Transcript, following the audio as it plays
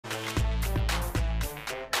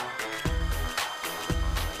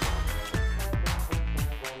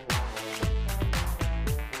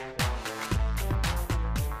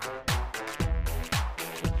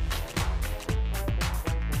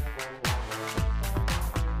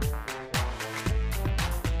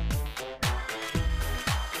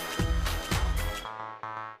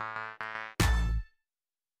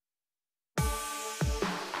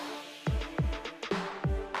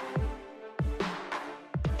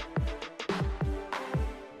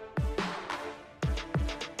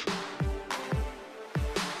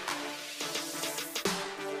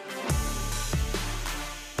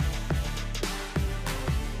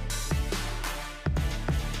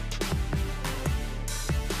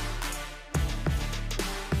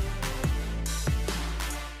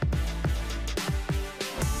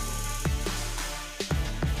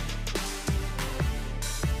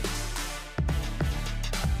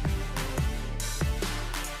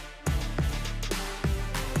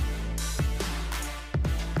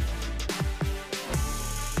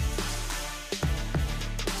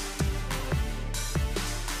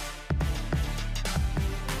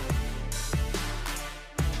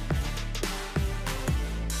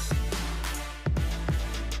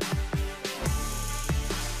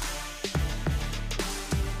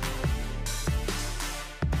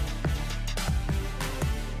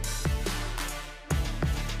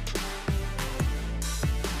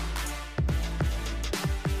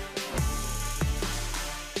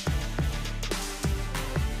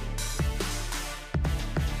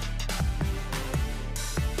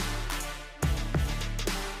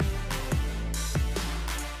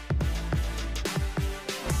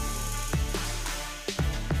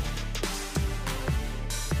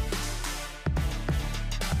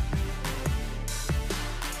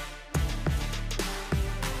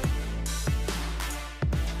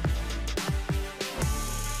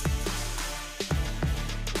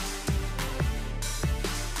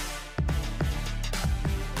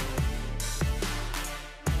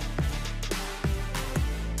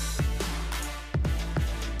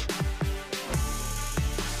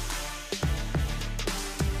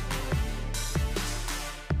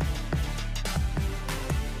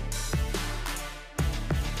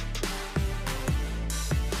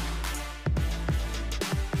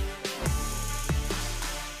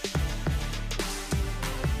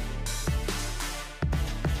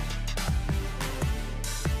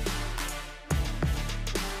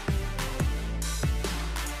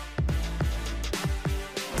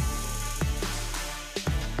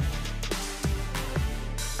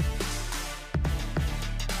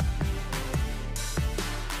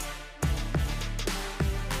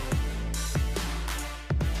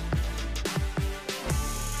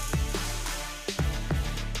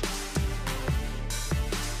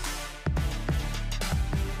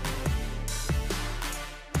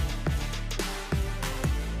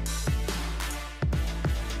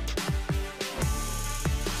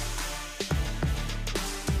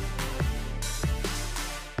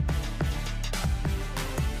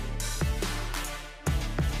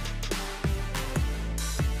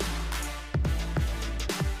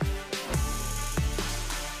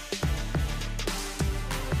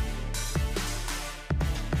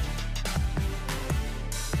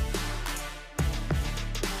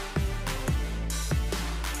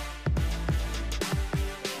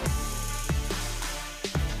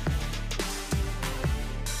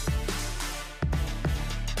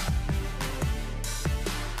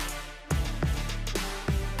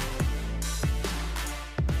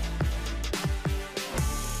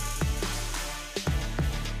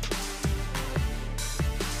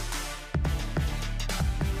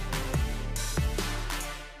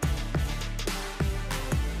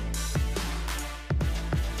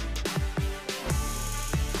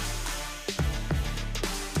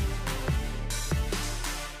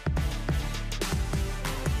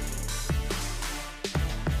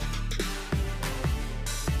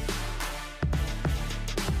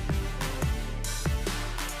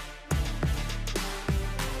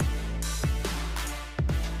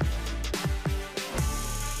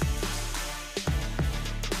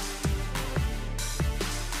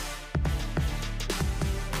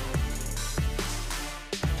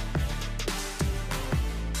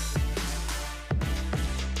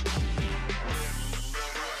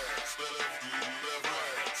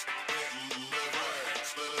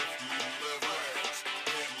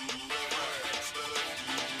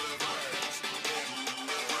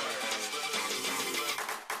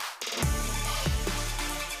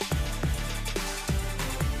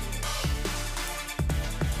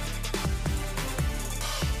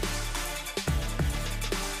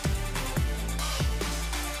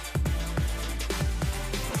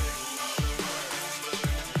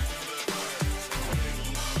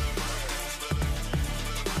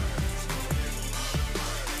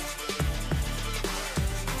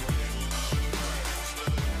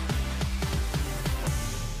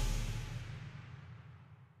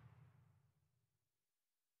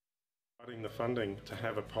getting the funding to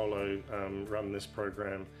have Apollo run this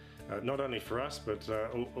program. Not only for us, but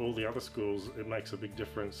all the other schools, it makes a big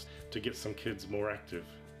difference to get some kids more active.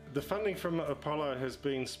 The funding from Apollo has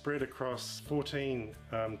been spread across 14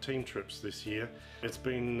 team trips this year. It's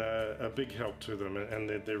been a big help to them, and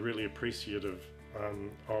they're really appreciative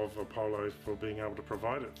of Apollo for being able to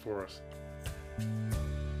provide it for us.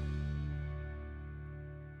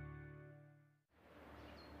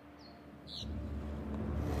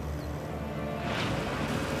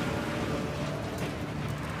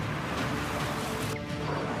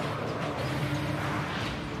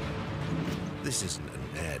 This isn't an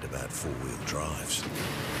ad about four-wheel drives.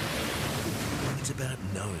 It's about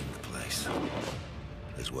knowing the place,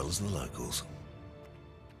 as well as the locals.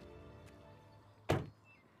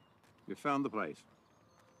 You found the place.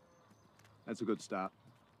 That's a good start.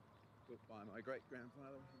 Built by my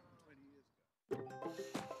great-grandfather 20 years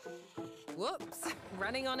ago. Whoops,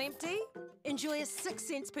 running on empty? Enjoy a 6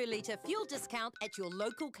 cents per litre fuel discount at your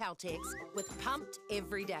local Caltex with Pumped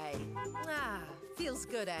every day. Ah, feels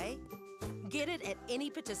good, eh? Get it at any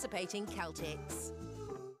participating Caltex.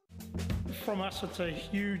 From us, it's a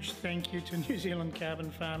huge thank you to New Zealand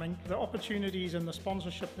Carbon Farming. The opportunities and the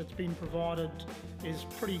sponsorship that's been provided is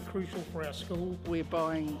pretty crucial for our school. We're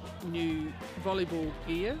buying new volleyball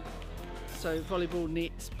gear, so volleyball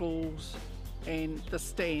nets, balls, and the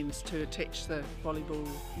stands to attach the volleyball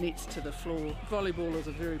nets to the floor. Volleyball is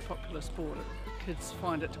a very popular sport. Kids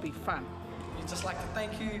find it to be fun. We'd just like to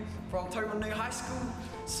thank you from Taupo New High School.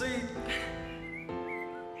 See.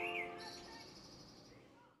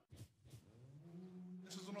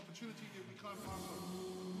 This is an opportunity that we can't pass on.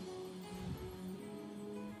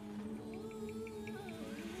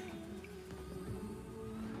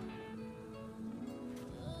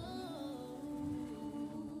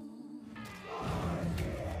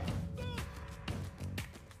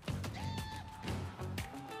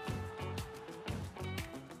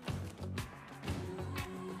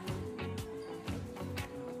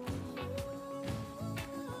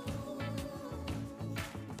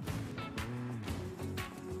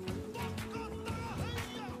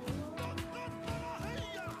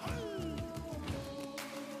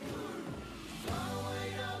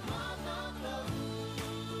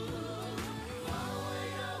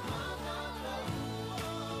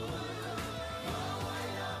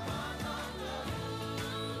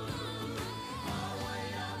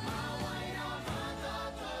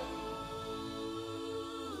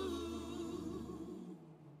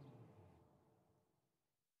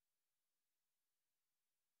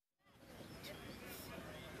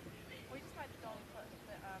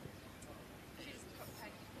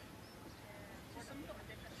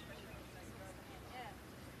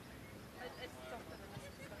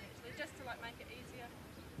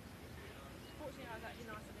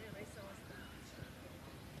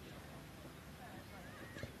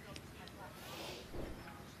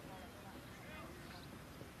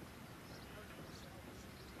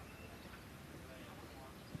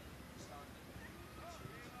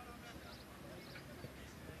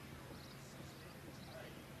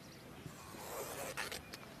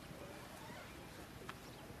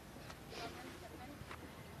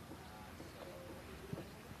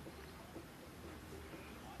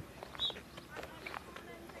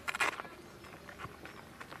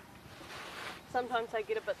 Sometimes I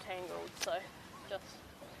get a bit tangled, so just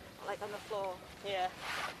like on the floor. Yeah.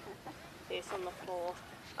 Yes, on the floor.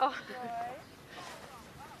 Oh.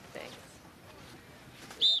 Thanks.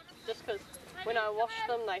 Just because when I wash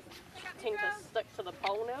them, they tend to stick to the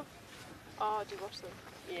pole now. Oh, do you wash them?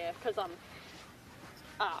 Yeah, because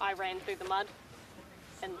I ran through the mud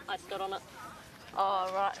and I stood on it. Oh,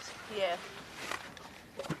 right. Yeah.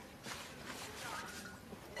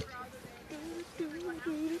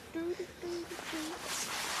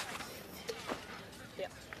 Yeah,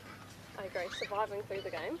 I agree. Surviving through the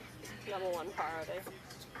game, #1 priority.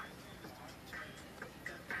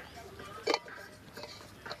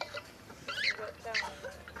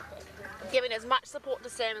 Giving as much support to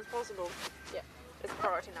Sam as possible. Yeah, is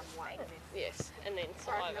priority #1. Yes, and then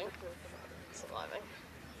surviving. Surviving.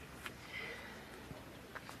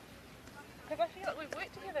 Because I feel like we've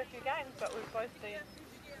worked together a few games, but we've both been,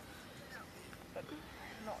 but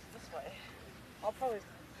not this way. I'll probably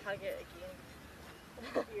hug it again.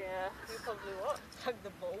 Yeah, you probably what? Hug the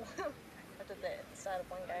ball. I did that at the start of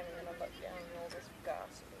one game and then I looked down and all this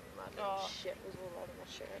gas and mud and shit was all over my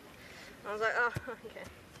shirt. And I was like, oh, okay.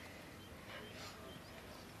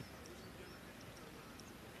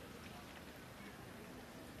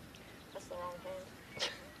 That's the wrong hand.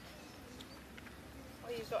 Oh,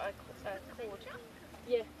 you've got a cord.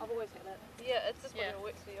 Yeah, I've always had it. Yeah, it's just Yeah. whatever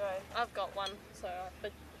works for you, eh? I've got one, so I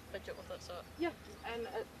fidget with it, so. Yeah, and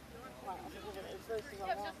it, well, I think it is loose as I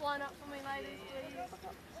Yep, want. just line up for me, ladies, please.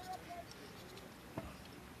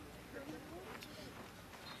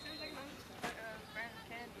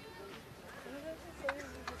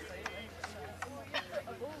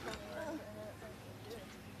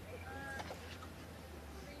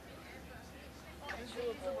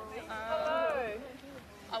 Hello.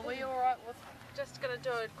 Are we alright with Just gonna do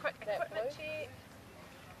a quick equipment check.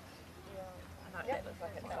 I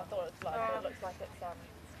thought it's like it looks like it's stamped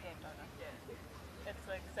over. Yeah. It's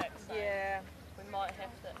the exact same. Yeah. We might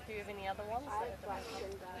have to. Do you have any other ones? Black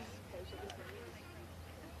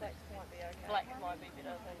might be okay. Black might be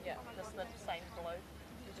better than just the same blue.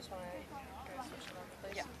 You just want to go switch them over,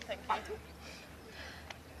 please? Yeah, thank you.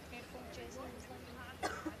 Beautiful Jason.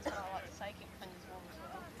 That's what I like to say, keep things warm as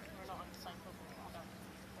well. We're not on the same level.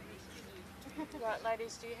 Right,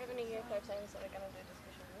 ladies, do you have any year 13s that are going to do the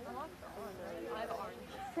special meal? I have orange.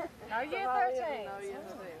 No year 13s? No year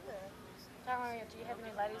 13s. Tauranga, do you have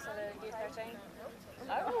any ladies that are year 13?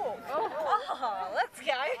 No. Oh, let's go.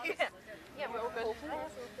 Yeah, we're all good.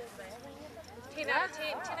 10 out of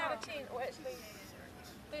 10, 10 out of 10, or actually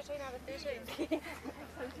 13 out of 13.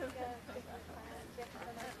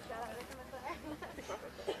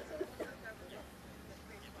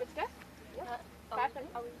 Good to go? Yeah. 5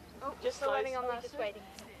 minutes? Oh, just still waiting on that. Just waiting.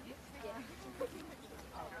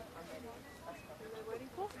 Waiting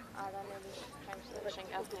for? I don't know, we should change the wishing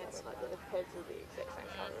our pads, like the pads are the exact same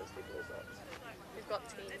colour as the blue dots. We've got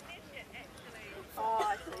 10. Oh,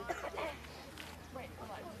 I see. Wait,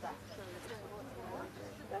 like that.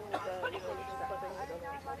 They have the little clippings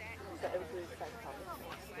on it, so it was the same colour.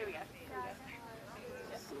 Here we go.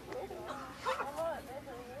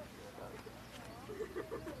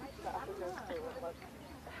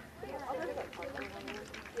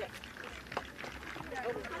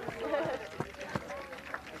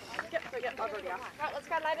 Yep, I've already asked. Right, let's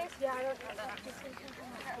go, ladies. Yeah, I don't know.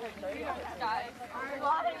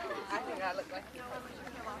 I think I look like you.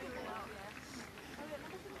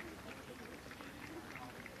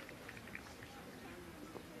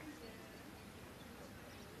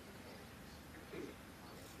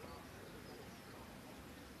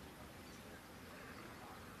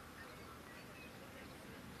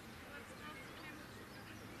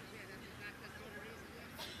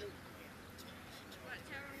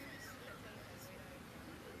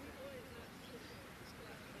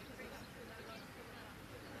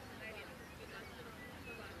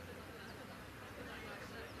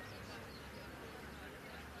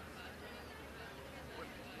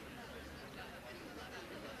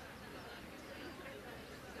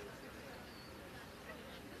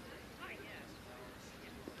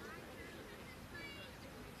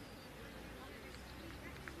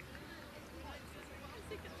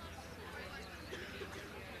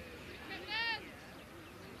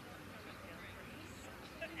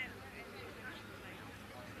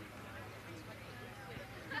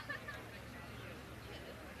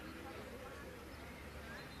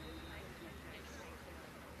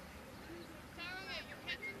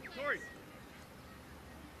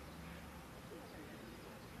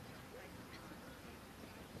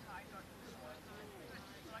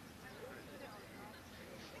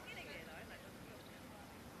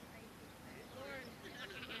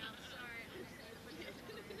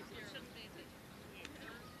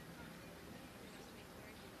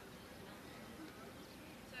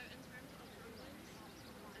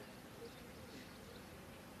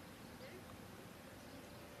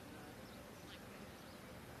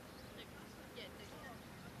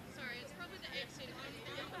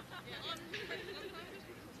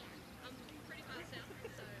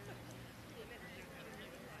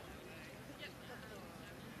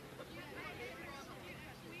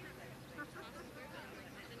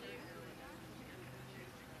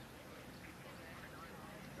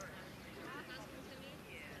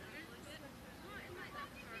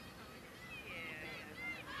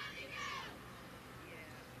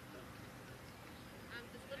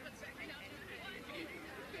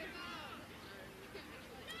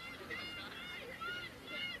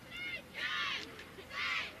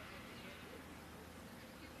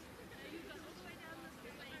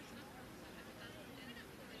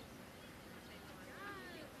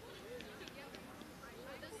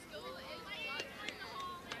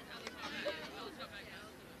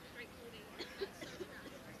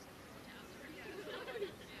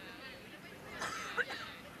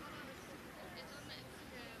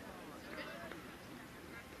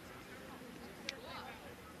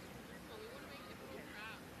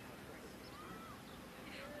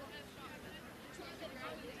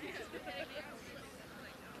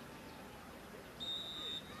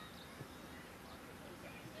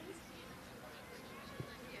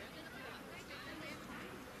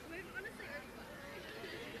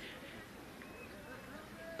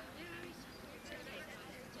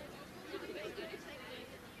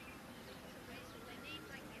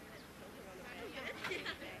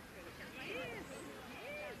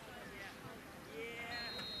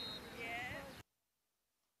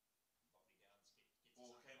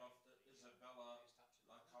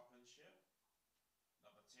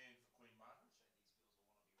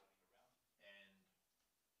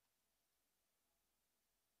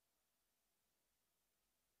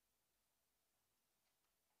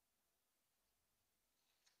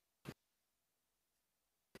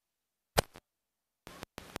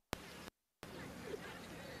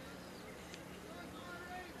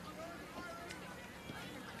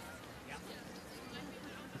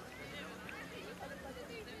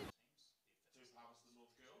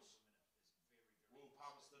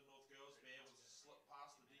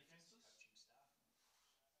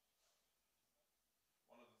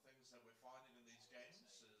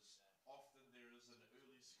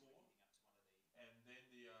 And then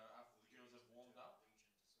after the girls have warmed up,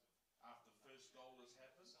 after the first goal has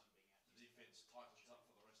happened, the defence tightens up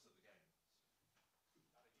for the rest of the game.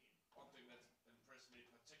 One thing that's impressed me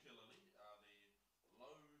particularly are the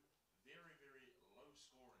very, very low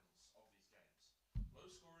scorings of these games. Low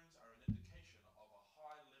scorings are an indication of a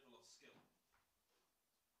high level of skill.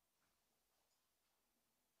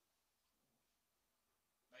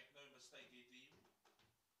 Make no mistake, e te iwi,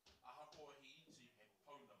 ahakoa hi iti he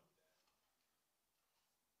pounamu.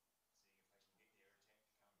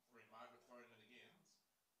 Free Margaret throwing it again.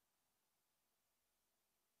 Nice through ball there. That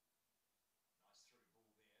the goalie manages to come off. That would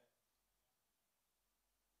have been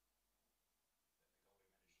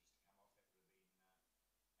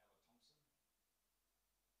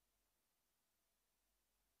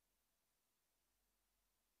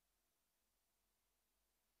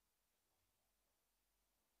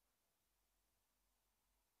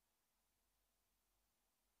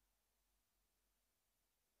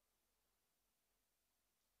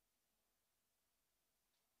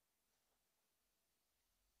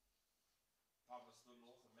Ella Thompson. Palmerston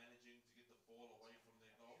North are managing to get the ball away from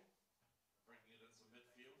their goal, bringing it into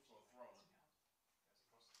midfield for a throw-in.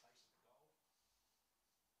 Goes across the face of the goal.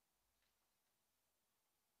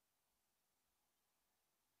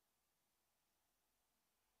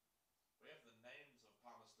 We have the names of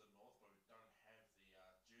Palmerston North, but we don't have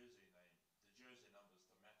the jersey numbers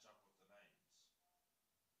to match up with the names.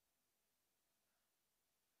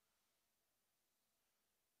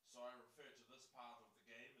 So I refer to this part of the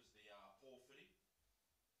game as the pōwhiri.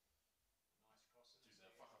 Nice cross to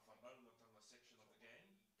the whakawhanaungatanga section of the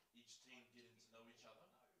game. Each team getting to know each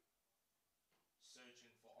other,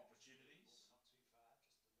 searching for opportunities. Not too far,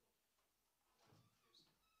 just a little.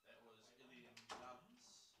 That was Ilian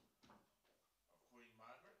Nuns of Queen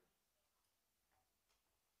Margaret.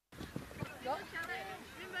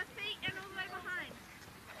 Remember feet and all the way behind.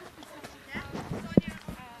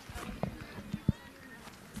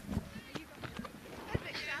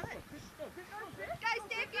 Go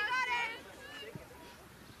Steph, you got it!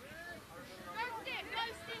 Go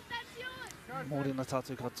Steph, that's yours! Morena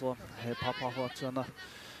tātou katoa, he papaho atu ana.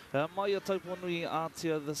 Mai a Taupo Nui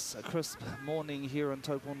Ātia this crisp morning here in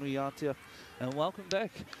Taupo Nui Ātia, and welcome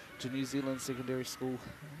back to New Zealand Secondary School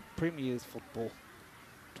Premier's Football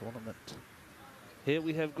Tournament. Here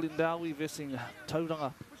we have Glendowie versing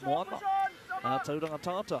Tauranga Moana, Tauranga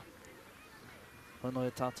Tangata.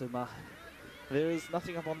 Honoe tātou mā. There is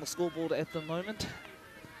nothing up on the scoreboard at the moment.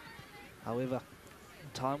 However,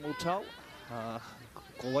 time will tell.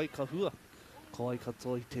 Ko wai ka hua, ko wai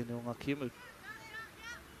katoa I tēnei o ngā kemu.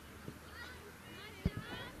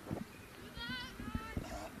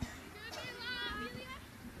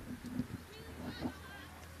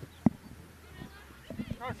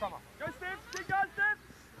 Go Summer. Go Steph, keep going Steph!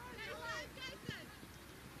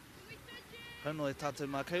 Hono e tātou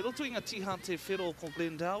mā. Kei roto I ngā tihante whero ko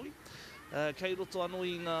Glendowie. Kei roto anō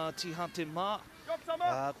I ngā tihante mā.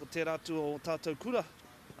 Ko te ratu o tātou kura.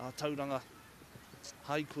 Tauranga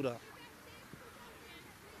hai kura.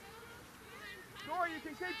 Tori, you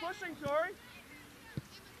can keep pushing, Tori.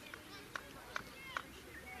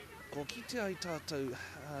 Ko kite ai tātou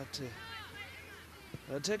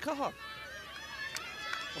te kaha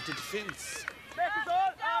o te defence. Back is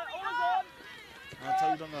on, all is on.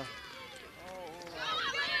 Tauranga.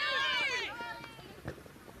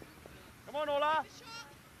 Come on, Ola.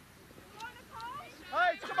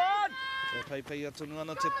 Hey, come on. Te pei atu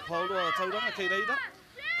ana te paulo a Tauranga, kei reira.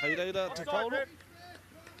 Kei reira te paulo.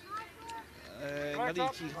 Ngari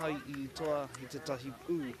ki hai I toa I te tahi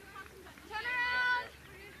ū.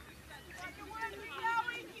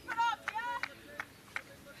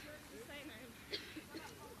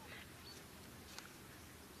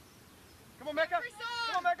 Come on, Mecca.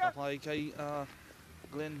 Come on, Mecca. Pai kei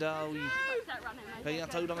Glendowie. Kei a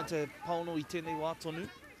Tauranga te pauno I tēnei wā tonu.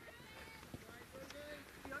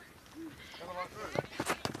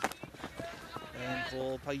 And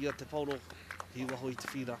ko paia te paulo I waho I te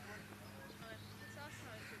whira.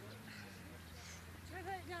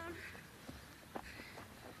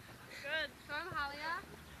 Good. Throw him, Halia.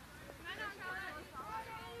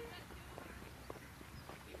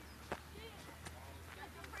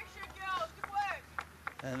 Good pressure, girls. Good work.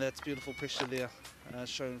 And that's beautiful pressure there,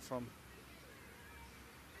 shown from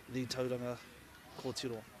the Tauranga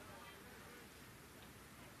kōtiro.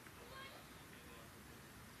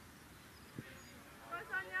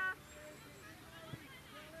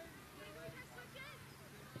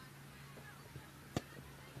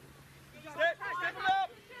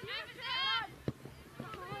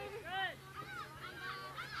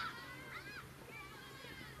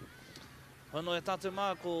 Hono e tātou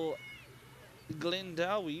mā ko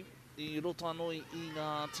Glendowie I roto anō I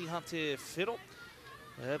ngā tihate whero.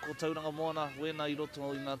 Ko Tauranga moana wena I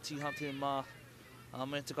roto I ngā tihate mā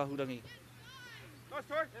me te kahurangi. Nice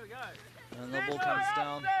try. There we go. And the ball comes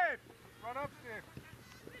down. Run up,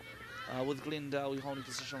 Steph. With Glendowie holding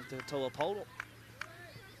position of the Taupo.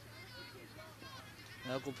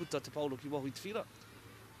 Ko puta te paulo ki wahu I te whira.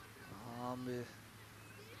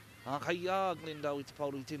 Kai Glendowie te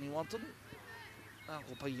paulo I tēnei wātonu.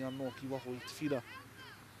 Ko pai anō ki waho I te whira.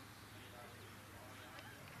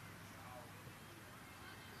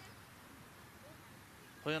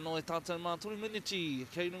 Hoi anō e tātou mā 3 miniti,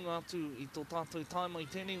 kei runga atu I tō tātou taima I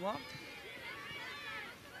tēnei wā.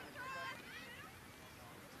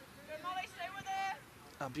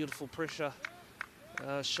 Beautiful pressure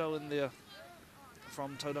showing there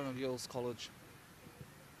from Tauranga Girls College.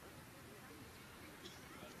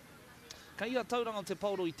 Kei a Tauranga te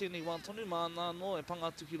pauro I tēnei wā tonu, mā nā no e panga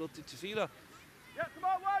atu ki roti te whira. Yeah, come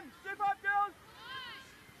on, one. Step up, girls.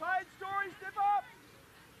 Paid story, step up.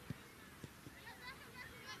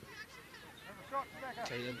 Have a shot, Rebecca.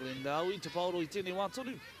 Kei a Glendowie te pauro I tēnei wā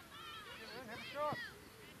tonu. Have a shot.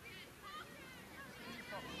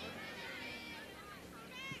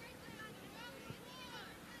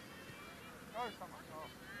 Go, someone.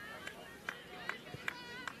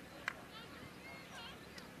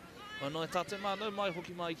 No e tātou mānau mai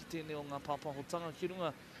hoki mai ki tēnei o ngā pāpahotanga ki runga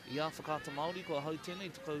I a whakata Māori ko a hau tēnei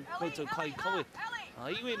te koutou kai kawe.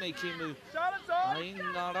 Iwe nei kēmu, I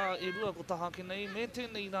ngā rā e rua ko tahake nei me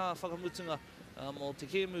tēnei rā whakamutunga mō te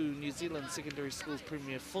kēmu New Zealand Secondary Schools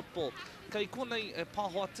Premier Football. Kei konei e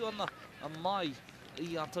pāho atu ana mai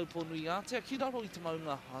I a Taupo nui Aotea ki raro I te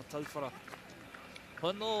maunga a tauwhara.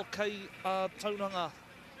 Hono kei a Tauranga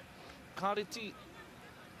Kāreti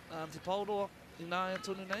te pauroa I nā e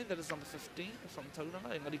tonu nei, that is number 15 from Tauranga.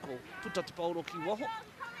 Engari ko puta te pauro ki waho.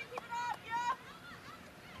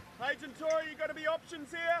 Paige and Tori, you got to be options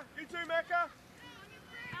here. You too, Mecca.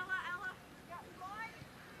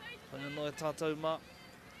 Pai anō e tātou mā.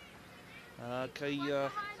 Kei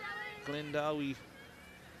Glendowie.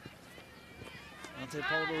 Te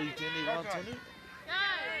pauro I tēnei wā tonu.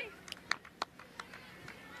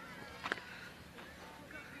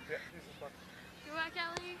 Good work,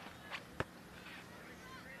 Ellie.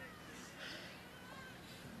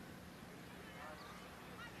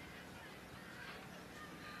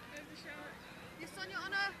 Yes, on your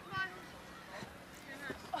honour.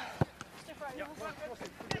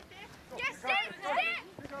 Yes, sit!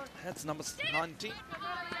 That's number 19.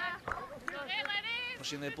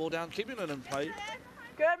 Pushing their ball down, keeping it in play.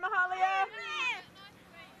 Good, Mahalia.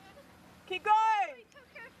 Keep going.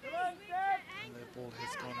 And their ball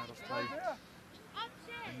has gone out of play.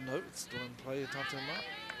 No, it's still in play, tātou mā.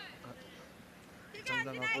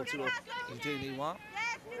 Tauranga kōturo I tēnei wā.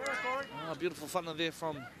 Beautiful whana there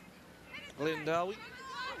from Glendowie.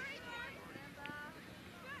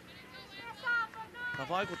 Ka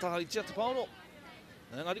whai ko taha I tia te pauro.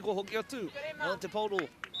 Engari ko hoki atu. No te pauro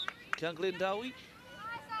kia Glendowie.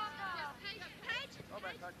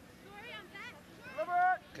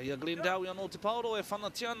 Kei a Glendowie anō te pauro e whana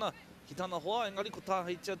tiana ki tana hoa. Engari ko taha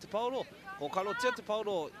I tia te pauro. Ko karo tia te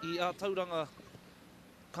pauro I a Tauranga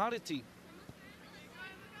Kāreti.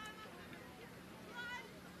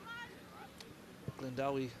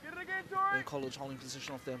 Glendowie, their college holding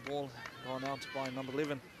position off their ball, gone out by number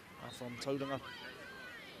 11 from Tauranga.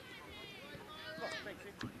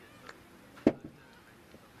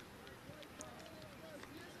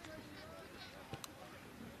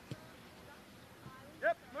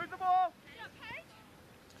 Yep, move the ball.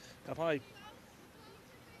 Ka pai.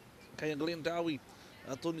 Kei a Glendowie,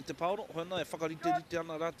 tonu te pauro, hoina e whakarite rite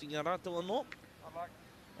ana rāti ngā rātou anō.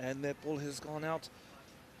 And that ball has gone out.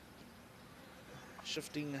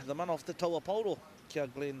 Shifting the man off the Taupo kia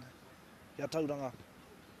Tauranga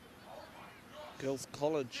Girls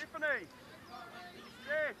College. Tiffany.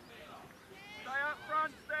 Yes. Stay up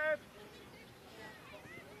front, Steph.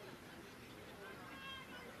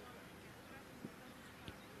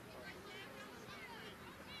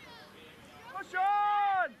 Push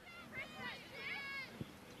on!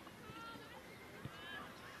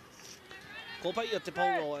 Ko pai te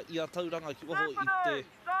pauro I a Tauranga ki waho I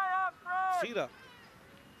te whira.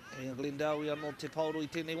 Kei a Glendowie anō te pauro I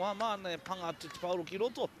tēnei wā māna e panga atu te pauro ki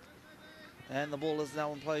roto. And the ball is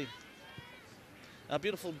now in play. A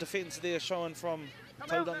beautiful defence there showing from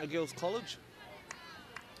Tauranga Girls College.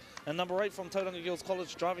 And number 8 from Tauranga Girls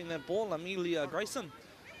College driving that ball, Amelia Grayson.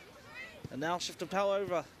 And now shift of power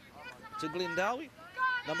over to Glendowie.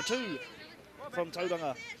 Number 2 from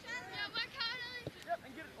Tauranga.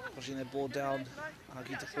 Pushing that ball down.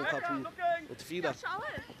 Ki te kōkapu o te whira.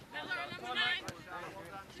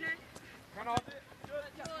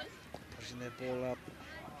 Pushing that ball up.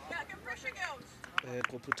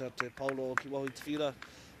 Ko puta te Paulo ki wahu i te whira.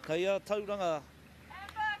 Kaia Tauranga.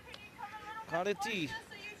 Kareti.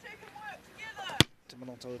 Te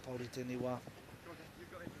mano tau e Pauri tēnei wā.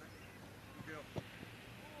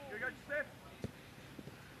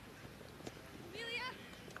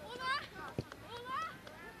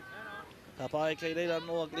 Ka pae kei reira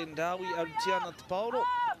noa Glendowie au tiana te Paulo.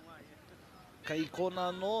 Kei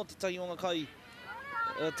kona no te taionga kai.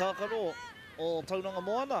 Tākaro o Tauranga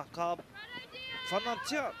Moana. Ka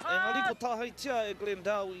whanatia. Engari ko tāhei tia e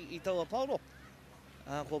Glendowie i taua Paulo.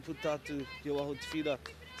 Ko puta atu ki o wahu te whira.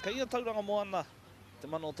 Kei a Tauranga Moana. Te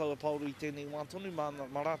mano taua Paulo i tēnei wā tonu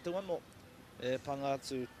ma rātou anō. E panga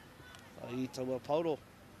atu i taua Paulo.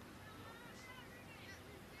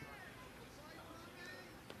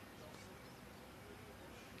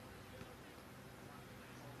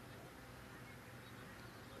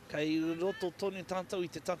 Kei roto tonu tātou i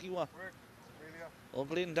te takiwa o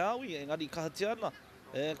Glendowie, engari kahatiana,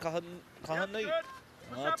 kaha nei,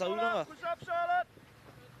 ngā Tauranga.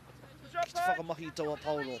 Ki te whakamahi i taua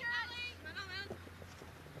Paulo.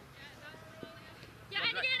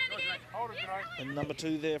 And number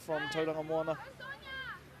 2 there from Tauranga Moana.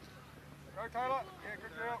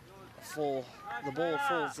 For the ball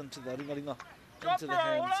falls into the ringaringa, into the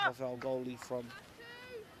hands of our goalie from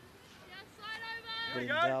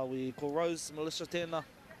Glendowie. Ko Rose Melissa tēnā.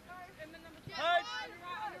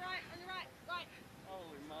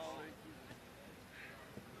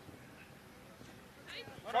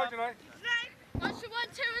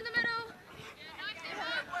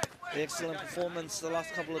 Excellent performance the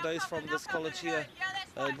last couple of days from this college here,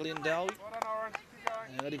 Glendowie.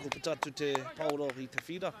 Engari ko puta atu te Paulo i te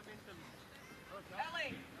whira.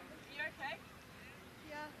 Ellie, you okay?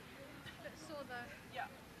 Yeah, a bit sore though. Yeah.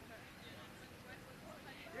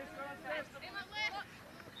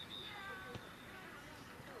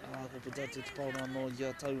 Ko puta atu te Paulo anō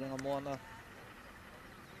ia Tauranga Moana.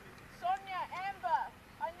 Sonia, Amber,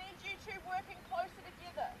 I need you two working closer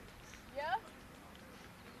together. Yeah?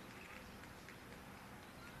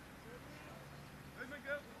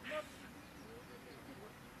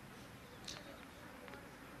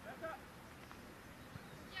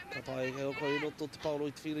 Ka pai he oko I roto te Paulo I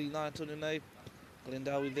te whira I nāi tonu nei.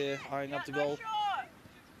 Glendowie there, eyeing up the goal.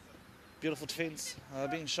 Beautiful defence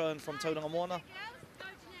being shown from Tauranga Moana.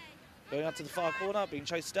 Going up to the far corner, being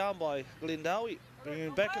chased down by Glendowie, bringing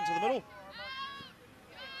him back into the middle.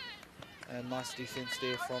 And nice defence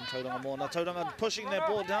there from Tauranga Moana. Tauranga pushing their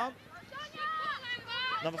ball down.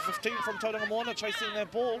 Number 15 from Tauranga Moana chasing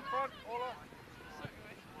that ball.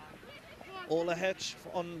 Ola Hatch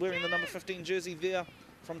on wearing the number 15 jersey there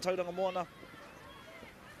from Tauranga Moana.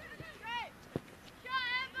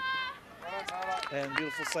 And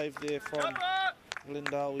beautiful save there from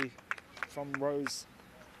Glendowie, from Rose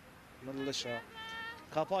Militia.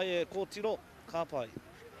 Ka pai e kōtiro, ka pai.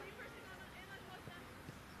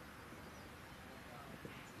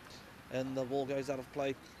 And the ball goes out of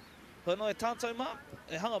play. Pēnā e tātou mā,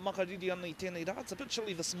 e hanga makariri ana I tēnei rā. It's a bit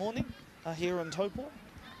chilly this morning here in Taupo,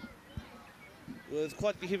 with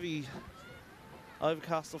quite the heavy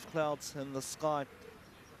overcast of clouds in the sky.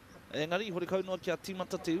 Engari, hore kaunua kia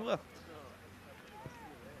tīmata te ua.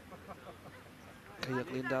 Kei a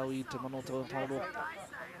Glendowie te mano taua Paulo.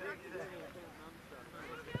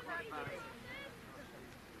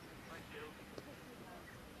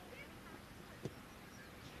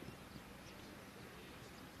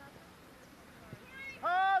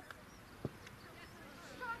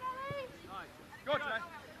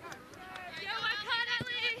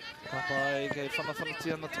 Ka pai kei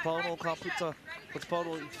whanawhanatia na te Paulo, ka puta ko te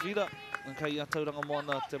Paulo I te whira. And kei a Tauranga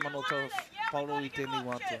Moana te mano taua Paulo I tēnei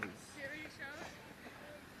wā tonu.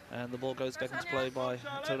 And the ball goes back into play by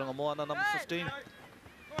Tauranga Moana, number 15.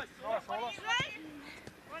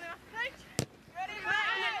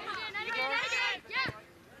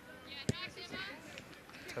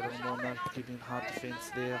 Tauranga Moana keeping hard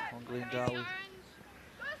defence there on Glendowie.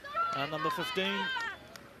 And number 15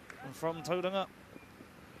 from Tauranga.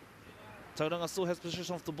 Tauranga still has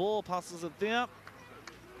possession of the ball, passes it there.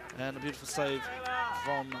 And a beautiful save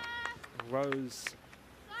from Rose,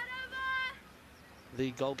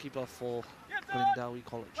 the goalkeeper for Glendowie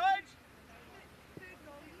College.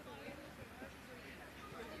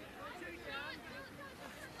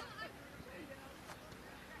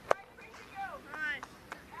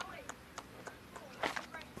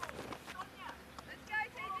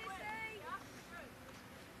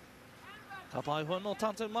 Ka pai hoa no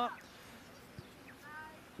tātou mā.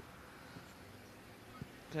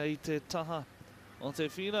 kei te taha o te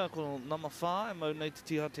whina, ko number 5, mo nei te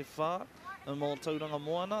tiha te whā, mō Tauranga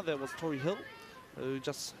Moana, that was Tori Hill, who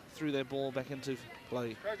just threw their ball back into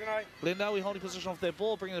play. Glendowie holding position off their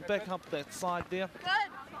ball, bringing it back up that side there.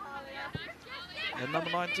 And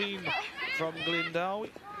number 19 from Glendowie.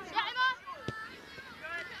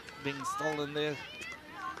 Being stolen there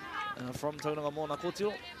from Tauranga Moana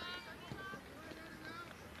Kotiro.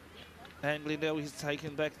 And Glendowie has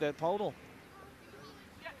taken back that polo.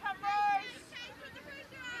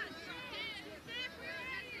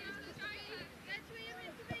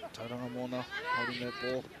 Tauranga Moana holding that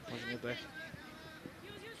ball, pushing it back.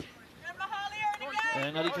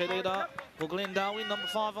 And Ari Kereira for Glendowie, number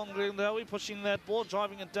 5 on Glendowie, pushing that ball,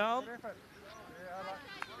 driving it down.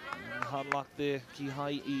 And hard luck there, ki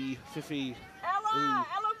hai I Fifi.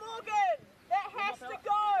 Ella Morgan, that has to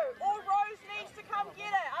go. All Rose needs to come get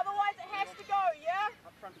it, otherwise it has to go, yeah?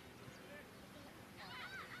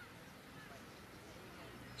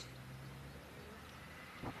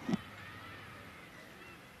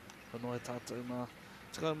 Whanoi tātou mā.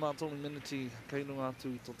 Tikau mā tōni miniti, kei runga atu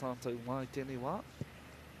I tō tātou mai tēnei wā.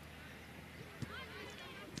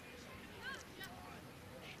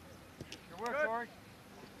 Good work, Tori.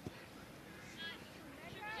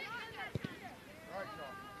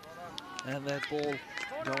 And that ball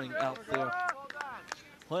going out there.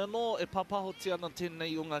 Hoi anō e papahotia ana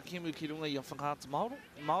tēnei o ngā kemu ki runga I a whakaata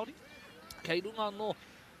Māori. Kei runga anō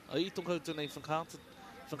I tō koutou nei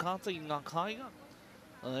whakaata I ngā kāinga.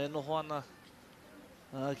 E noho ana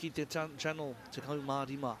ki te channel Te Kau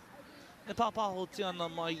Mārima. E papahotia ana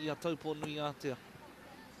mai I a Taupo Nui Aotea.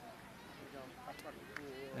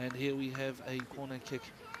 And here we have a corner kick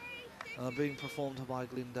being performed by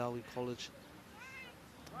Glendowie College.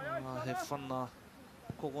 He whana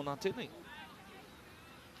kokona tēnei.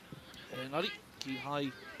 Engari, ki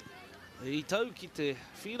hai I tau ki te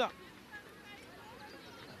whira.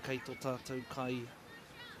 Kei tō tātou kai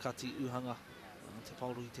kati uhanga te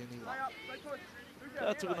pauro I tēnei wā.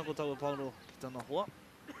 Kia tukuna ko taua pauro ki tāna hoa.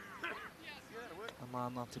 A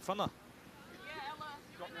māna te whana.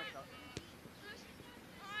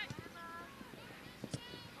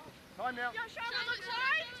 Time now.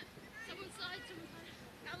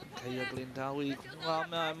 Kei a Glendowie, ngā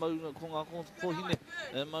mea e mau ko ngā kohine,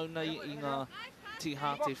 e mau nei I ngā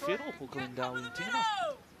tiha te whero ko Glendowie tina.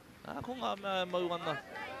 Ko ngā mea e mau ana,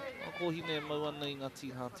 ngā kohine e mau ana I ngā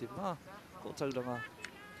tiha te mā, ko tauranga,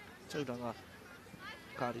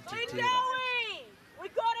 kāri te tērā. Glendowie! We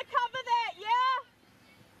gotta cover that, yeah?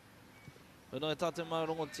 Whenua e tātou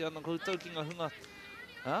maurongo te ana koutou ki ngā hunga.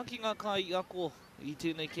 Ki ngā kai ako I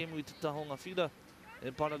tēnei kemu I te taho ngā whira,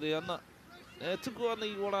 e parare ana. E tuku ana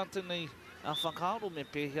I ora tēnei a whakaaro me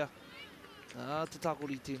pēhea. Te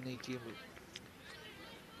tākori tēnei kemu.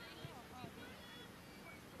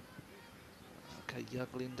 Kei ia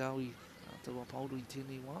Glendowie, taua pauru I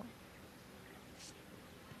tēnei wā.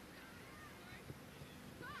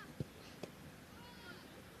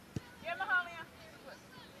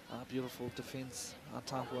 Beautiful defence,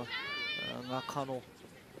 tāhua, ngā kano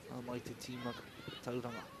mai te tīma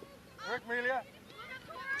Tauranga. Work, Melia.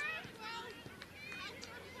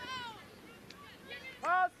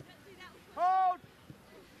 Pass! Hold!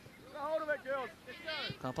 Get hold of it, girls.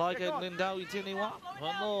 Ka pai kei Glendowie tēnei wā.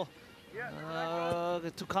 Wano,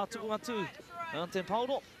 ke tukātuku atu, te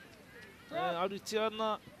pauro. Aruti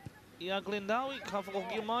ana I a Glendowie, ka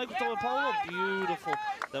whakahokia mai ko taua pauro. Beautiful.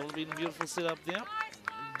 That would have been a beautiful setup there.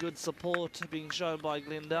 Good support being shown by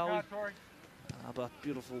Glendowie. But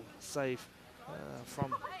beautiful save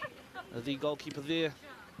from the goalkeeper there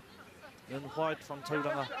in white from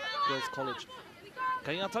Tauranga Girls College.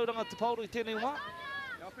 Kei ngā Tauranga te pauro I tēnei wā.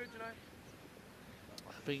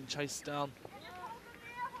 Being chased down.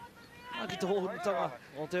 Ki te hohunutanga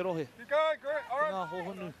o te rohe. Ngā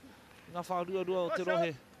hohunu, ngā whārua-rua o te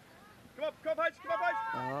rohe. Come up, Paige.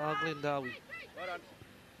 Glendowie. Well done.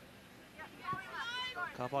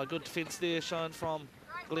 Kapai, good defence there shown from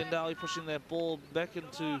Glendowie, pushing that ball back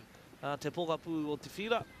into te pokapū o te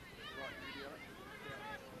whira.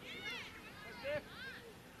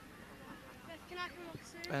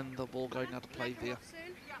 And the ball going out of play there.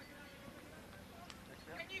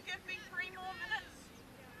 Can you give me 3 more minutes?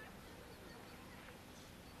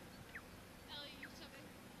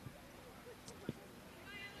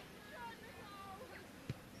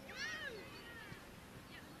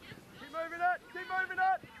 Keep moving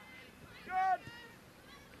it! Good!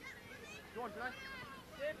 Go on, Janae.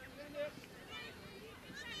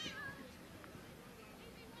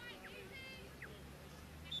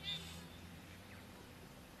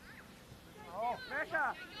 Oh, Masha!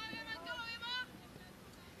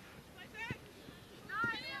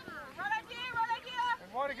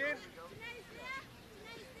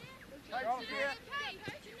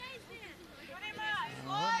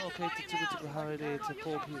 Hono kei te tukutuku haere te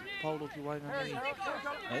paulo ki Wainganui.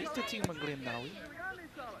 I te team of Glendowie.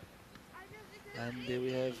 And there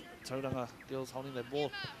we have Tauranga girls holding that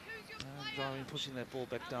ball. Driving, pushing that ball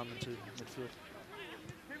back down into midfield.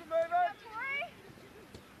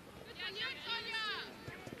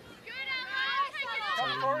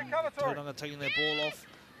 Tauranga taking their ball off.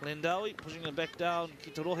 Glendowie pushing it back down.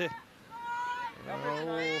 Ki te rohe.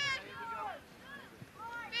 Oh.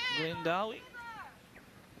 Glendowie.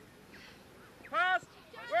 Pass!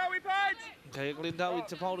 Where are we, Paige? Okay, Glendowie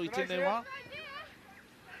te paulo I tēnei wā.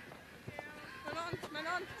 Man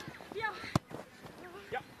on. Yeah.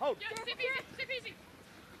 Yep, hold. Step easy.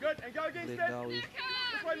 Good, and go against it. Glendowie.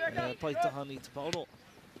 This way, Mecca. Paitahani te paulo.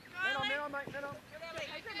 Man on, mate, man on.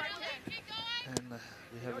 And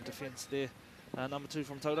we have a defence there. Number 2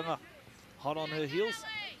 from Tauranga. Hot on her heels.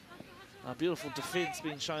 A beautiful defence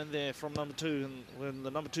being shown there from number 2 and when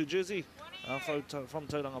the number 2 jersey from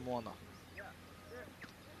Tauranga Moana.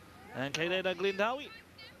 And kei reira Glendowie.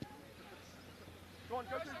 Go on,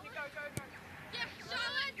 go.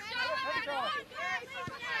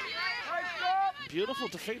 Beautiful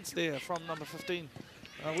defence there from number 15,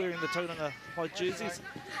 wearing the Tauranga white jerseys.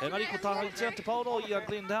 Engari ko taha I tia te paulo I a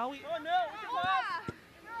Glendowie.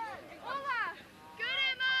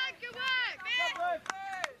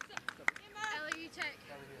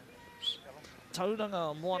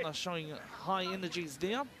 Tauranga Moana showing high energies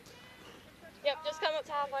there. Yep, just come up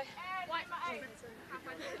to halfway.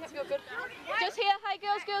 Yep, you're good. Just here, hey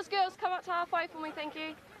girls, come up to halfway for me, thank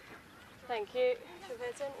you. Thank you. 2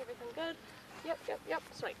 heads in, everything good. Yep,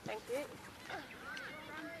 sweet, thank you.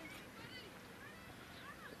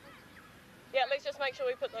 Yeah, let's just make sure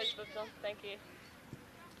we put those bibs on, thank you.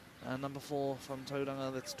 Number 4 from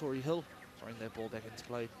Tauranga, that's Tori Hill, throwing their ball back into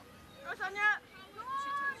play. Go, Sonia!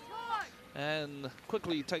 And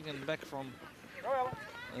quickly taken back from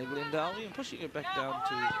Glendowie and pushing it back down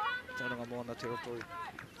to Tauranga Moana territory.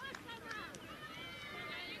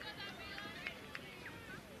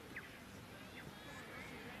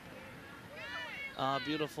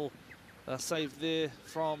 Beautiful save there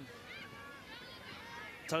from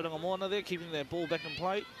Tauranga Moana there, keeping their ball back in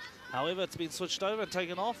play. However, it's been switched over,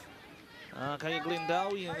 taken off. Kei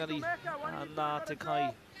Glendowie engari nā te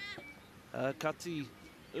kai kati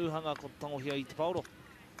uhanga ko tangohia I te paulo.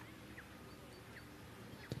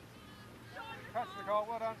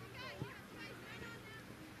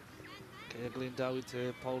 Kei Glendowie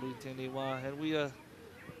te paulo I tēnei wā. And we are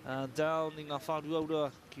down I ngā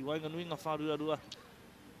whāruarua, ki Wainganui ngā whāruarua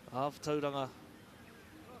of Tauranga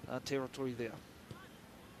territory there.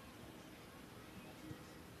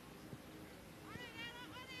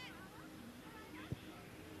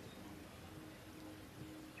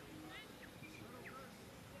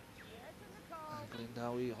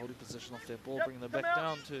 Glendowie holding position off their ball, bringing it back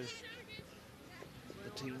down to the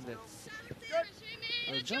team that's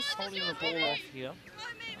just holding the ball off here,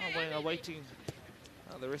 awaiting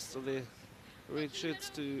the rest of their red shirts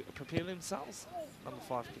to prepare themselves. Number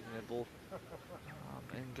 5 kicking their ball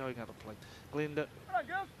and going out of play.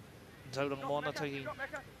 Tauranga Moana taking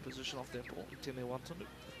position off their ball. Tēnei Watonu.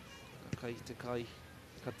 Kei te kai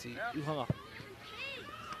kati uhanga.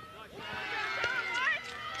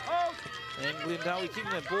 And Glendowie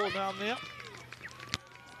keeping that ball down there.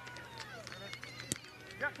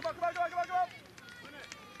 Yeah, come on.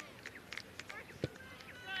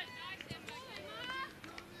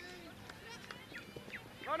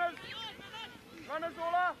 Runners,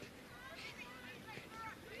 Ola.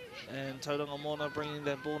 And Tauranga Moana bringing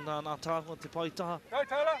that ball down. Tāhua te paitaha. Go,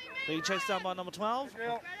 Taylor. Being chased down by number 12.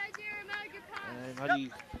 Yeah. And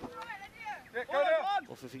Hari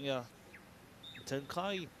off a finger. Turn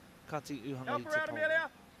kai kati uhanga I te paulo.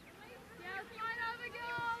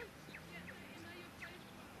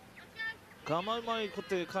 Ka mau mai ko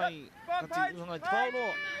te kai kati uhanga I te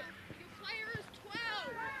paulo.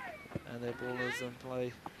 And their ball is in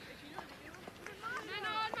play.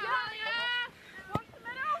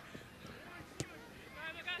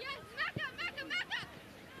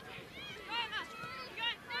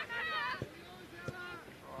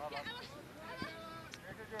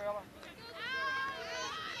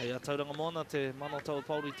 Hei a Tauranga Moana te mano tau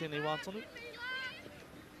pauru I tēnei wā tonu.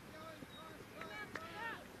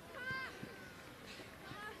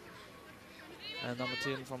 And number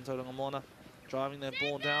 10 from Tauranga Moana, driving that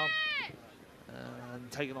ball down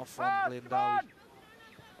and taken off from Glendowie.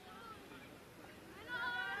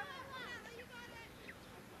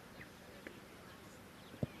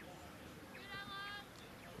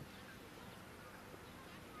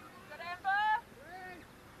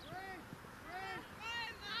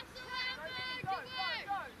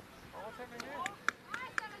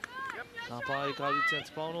 Pai kauri te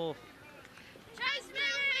Taupo.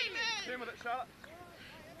 Team with it, Charlotte.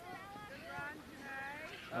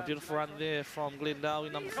 A beautiful run there from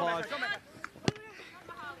Glendowie, number 5. Come on.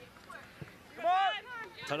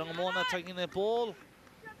 Tauranga Moana taking their ball.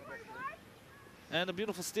 And a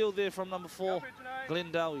beautiful steal there from number 4,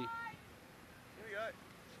 Glendowie. Here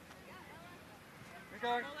we go.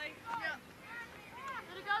 Let it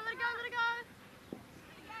go. Let it go.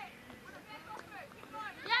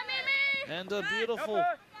 Yeah, Mimi! And a beautiful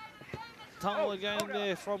tunnel again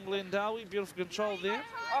there from Glendowie. Beautiful control there.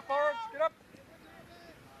 Up, Orange, get up.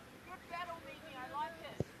 Good battle, Mimi. I like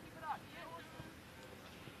it. Keep it up.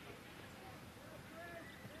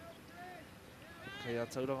 Kei a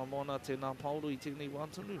Tauranga Moana tēnā pauru I tēnei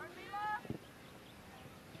wātunu.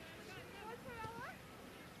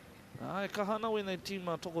 Ai, ka hana wēnei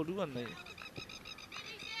tīma tokorua nei.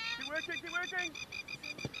 Keep working.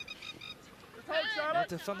 Just hold, Nā Charlotte.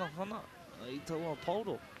 te whana I taua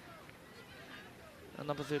pauro. And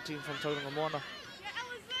number 13 from Tauranga Moana.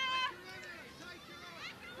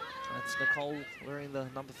 That's Nicole wearing the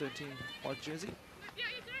number 13 white jersey.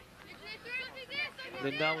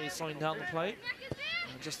 Glendowie slowing down the play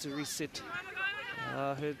just to reset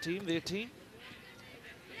her team, their team.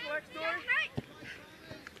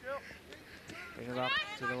 Bring it up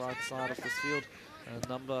to the right side of this field.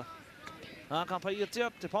 Number... ka pai ia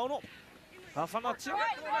tia, te pauno. Ka whana tia.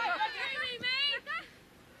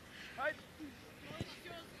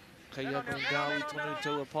 Kei a Glendowie tonu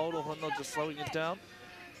to a pauno, hono just slowing it down.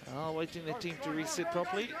 Waiting their team to reset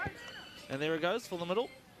properly. And there it goes for the middle.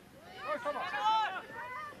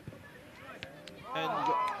 And,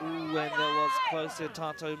 and that was close there,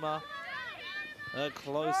 Taupo. A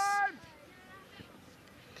close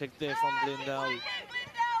kick there from Glendowie.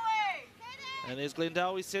 And there's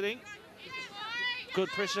Glendowie sitting. Good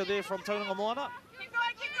pressure there from Tauranga Moana. Keep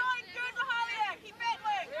going. Good, Mahalia. Keep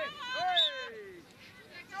battling.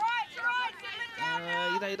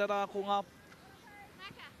 It's Ina rā ko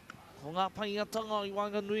ngā paiatanga I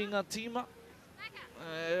Wanganui ngā tīma.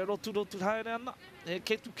 Rotu haere ana.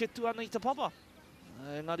 Ketu ana I te papa.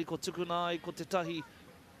 Engari ko tukuna ai ko te tahi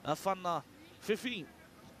whana whiwhi.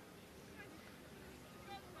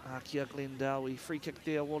 Kia Glendowie, free kick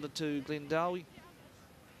there, awarded to Glendowie.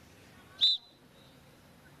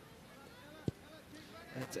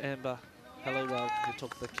 That's Amber Hallowell who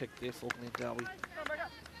took the kick there for Glendowie.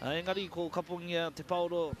 Engari ko kapungia te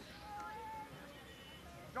pauro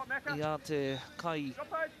I te kai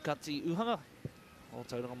kati uhanga o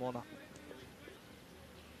Tauranga Moana.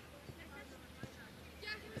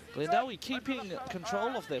 Glendowie keeping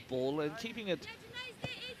control of that ball and keeping it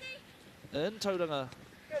in Tauranga.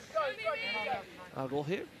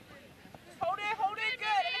 Rohe. Hold it,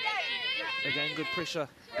 good. Again, good pressure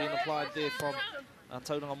being applied there from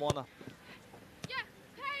Tauranga Moana.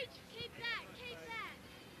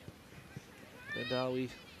 Glendowie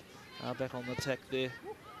back on the attack there.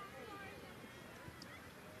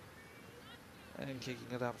 And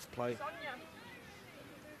kicking it out of play.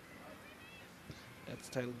 That's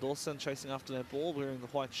Taylor Dawson chasing after that ball, wearing the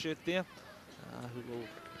white shirt there. Who will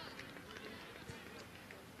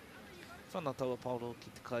whanataua pauro ki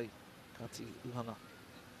te kai kati uhanga.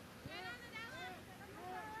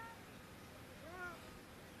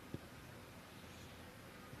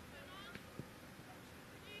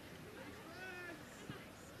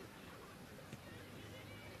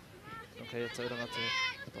 Okay, it's Tauranga te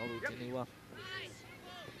pauro te niwa.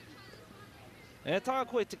 E tā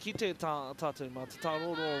koe te kite tātou mā te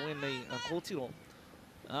tāroro wenei kōtiro.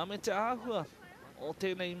 Me te āhua o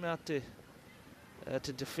tēnei mea te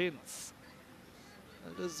defence.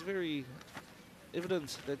 It is very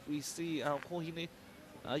evident that we see our kohine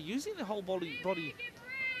using the whole body to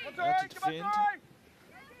defend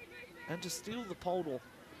and to steal the pauro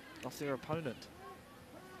of their opponent.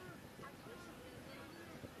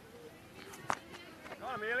 Come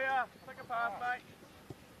on, Amelia. Take a pass, mate.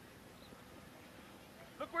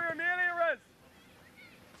 Look where Amelia is.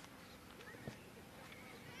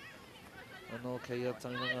 Ano kei a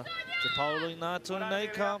taunanga te pauro I nā tūna nei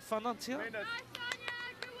ka whanatia.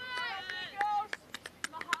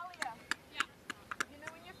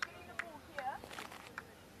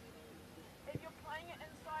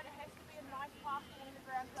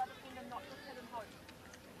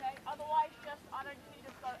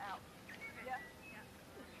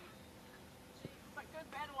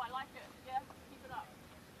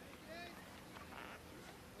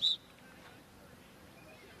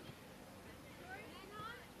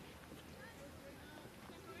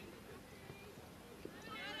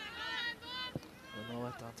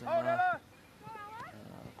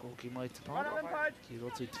 Ko ki mai te paura, ki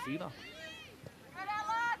roto I te whina.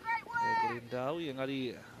 Glendowie,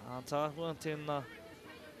 engari tāhua tēnā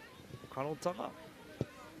kanotanga.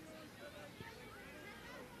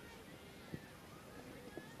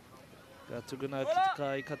 Ka tuguna ki te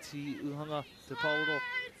kai kati uhanga te pauro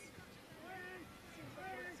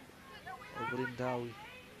o Glendowie.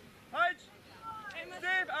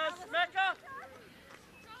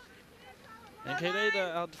 And kei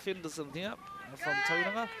reira, our defenders in there from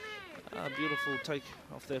Tauranga. Beautiful take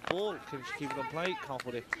off that ball, can keep it on play,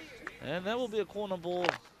 Kaupore. And that will be a corner ball.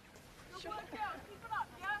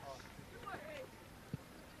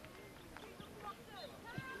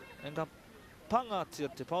 And ka panga tia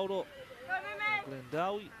te pauro,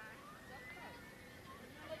 Glendowie.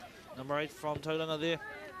 Number 8 from Tauranga there.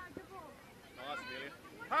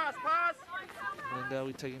 Pass, pass!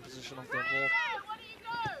 Glendowie taking position off that ball.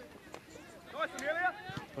 Nice, Amelia.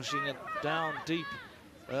 Pushing it down deep.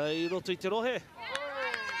 I roto I te rohe.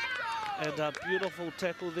 And a beautiful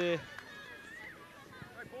tackle there.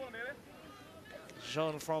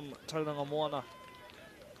 Shown from Tauranga Moana.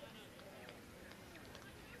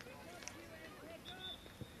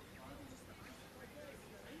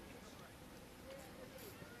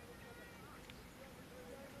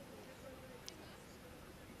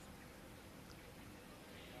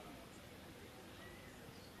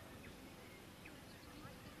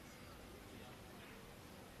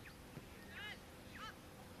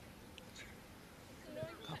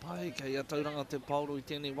 Pai, kei a Tauranga te pauro I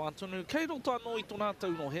tēnei wātunu. Kei rota no I tōna tau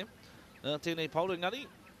no he. Tēnei pauro ngari.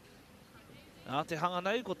 Te hanga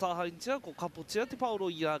nei, ko tāhaintia, ko kaputia te pauro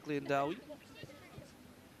I a Glendowie.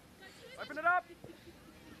 Open it up!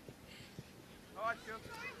 Nice,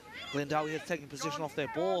 Glendowie has taken position off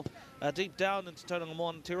that ball. Deep down into Tauranga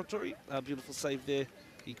Moana territory. Beautiful save there.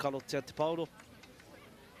 I karotia te pauro.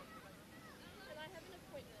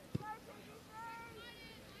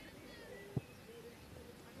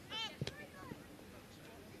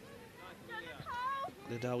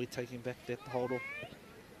 Glendowie taking back that hold,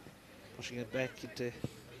 pushing it back into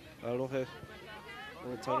Aroha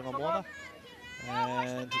or Tauranga Moana.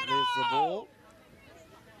 And there's the ball.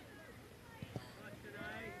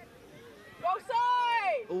 Go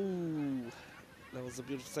side! Ooh, that was a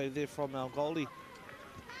beautiful save there from our goalie.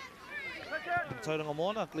 Tauranga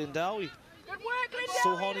Moana, Glendowie. Good work, Glendowie!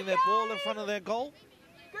 Still holding that ball in front of their goal.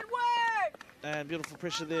 Good work! And beautiful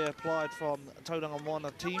pressure there applied from Tauranga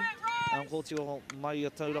Moana team. Ko tio mai a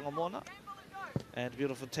Tauranga Moana. And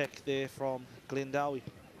beautiful attack there from Glendowie.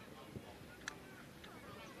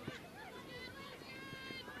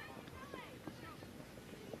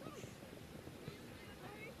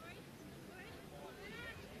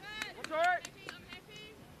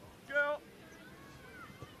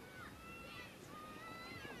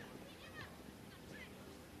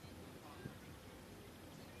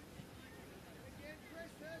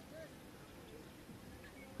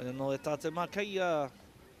 No e tate mā kei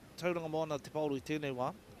Tauranga Moana te pauru I tēnei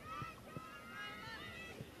wā.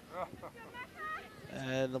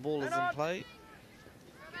 And the ball is in play.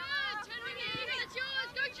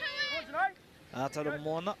 Tauranga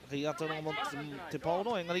Moana, kei Tauranga Moana te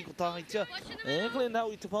pauru, engari ko tāhaitia.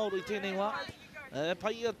 Glendowie te pauru I tēnei wā.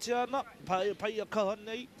 Pai a tiana, pai a kaha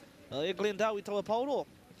nei. Glendowie taua pauru,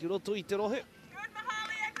 ki roto I te rohe.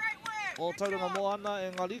 O Tauranga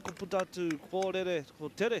Moana, engari ko puta atu kōrere, ko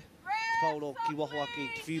tere. Pauro ki waho ake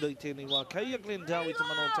ki whira I tēnei wā. Kei a Glendowie te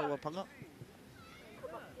mana o taua panga.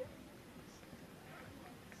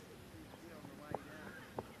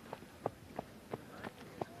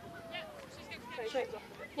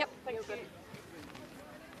 Yep, thank you.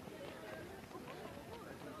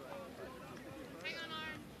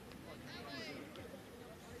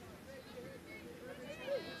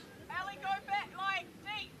 Ellie, go back, like,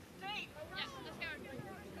 deep, deep.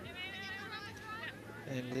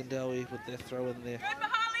 And Glendowie with their throw in there. Good,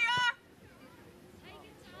 Mahalia!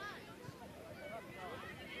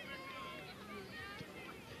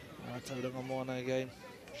 Tauranga Moana again,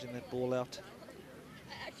 pushing that ball out.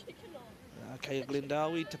 I actually cannot. Kei a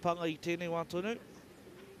Glendowie, te panga I tēnei wā tonu. I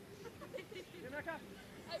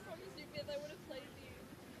promise you, Beth, I would have played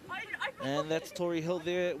you. And that's Tori Hill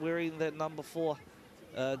there, wearing that number 4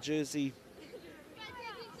 jersey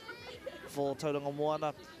for Tauranga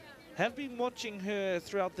Moana. Have been watching her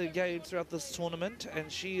throughout the game, throughout this tournament,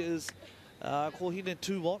 and she is kohine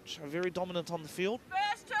to watch, very dominant on the field.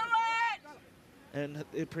 First to it! In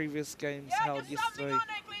the previous games held yesterday.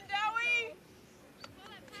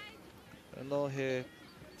 And no he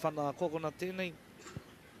whana kokona tēnei.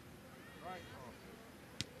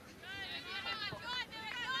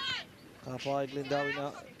 Ka pai Glendowie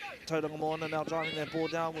now. Tauranga Moana now driving that ball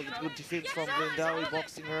down with a good defence from Glendowie,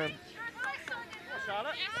 boxing her in.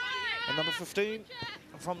 And number 15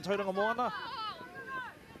 from Tauranga Moana.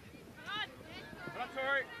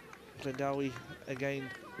 Glendowie again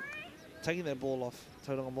taking that ball off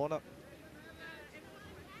Tauranga Moana.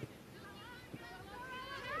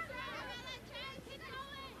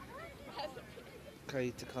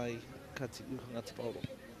 Kei te kai kati uhanga te Paulo.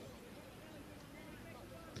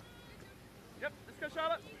 Yep, let's go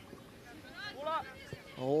Charlotte.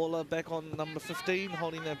 Ola back on number 15,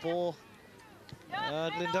 holding that ball.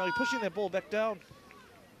 Glendowie pushing that ball back down.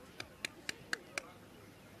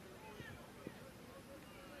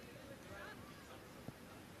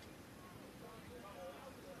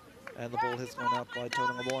 And the ball has gone out by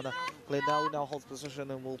Tauranga Moana. Glendowie now holds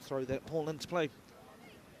position and will throw that ball into play.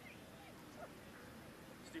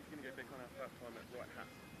 Steve's going to go back on our part-time at right half.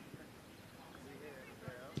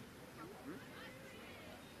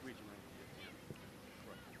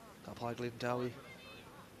 Up high Glendowie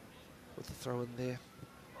with the throw in there.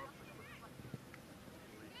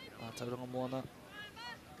 Tauranga Moana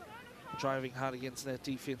driving hard against that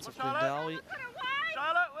defense of Glendowie.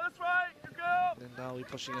 Charlotte, let's right, good girl. Glendowie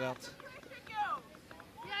pushing it out.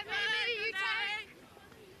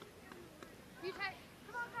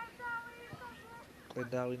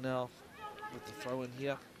 Glendowie now with the throw in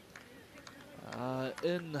here.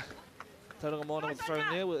 In Tauranga Moana with the throw in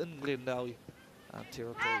there. We're in Glendowie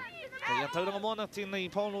territory. Kaya Tauranga Moana, tēnei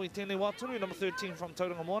Paulo I tēnei Wāturu, number 13 from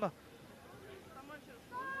Tauranga Moana.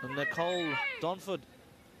 And Nicole Donford.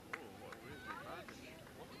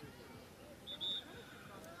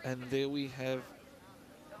 And there we have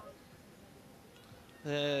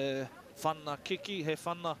Whana Kiki, he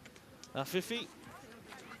Whana Whiwhi.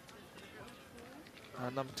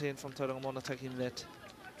 Number 10 from Tauranga Moana taking that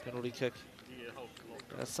penalty kick.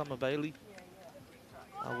 Summer Bailey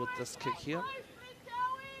with this kick here.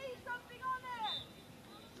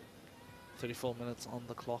 34 minutes on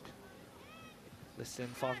the clock. Less than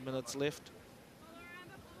 5 minutes left.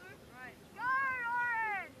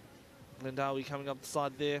 Glendowie coming up the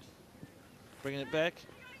side there. Bringing it back.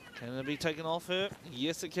 Can it be taken off her?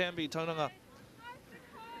 Yes, it can be. Tauranga.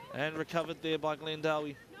 And recovered there by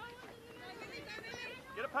Glendowie.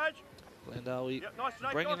 Get it, Paige. Glendowie yep, nice,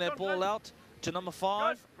 bringing that ball out to number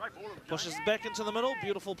 5. Pushes back into the middle.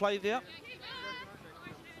 Beautiful play there.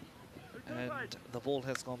 And the ball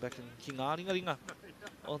has gone back in ki ngā ringa.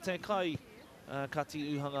 O te kai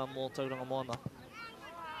kati uhanga mō Tauranga Moana.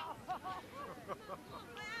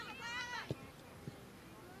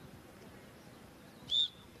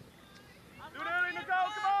 Do it early,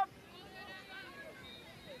 Nicole, come on!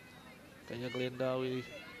 Kaya Glendowie,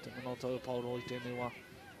 te mano Taupo I tēnei wā.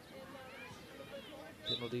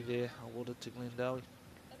 Penalty there awarded to Glendowie.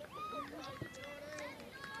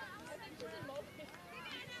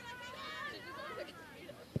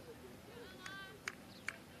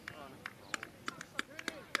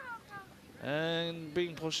 And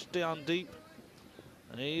being pushed down deep.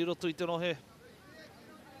 E roto I te rohe.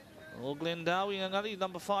 O Glendowie, engari,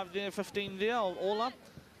 number 5 there, 15 there, all up.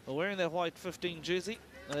 Wearing that white 15 jersey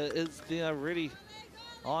is there ready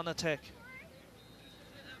on attack.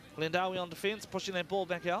 Glendowie on defence, pushing that ball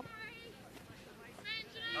back out.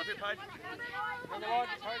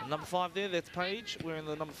 Number 5 there, that's Paige, wearing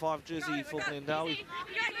the number 5 jersey for Glendowie.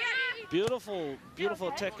 Beautiful, beautiful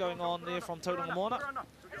attack going on there from Tauranga Moana.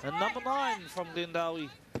 And number 9 from Glendowie.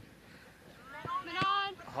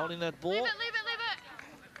 Holding that ball. Leave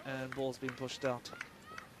it. And ball's being pushed out.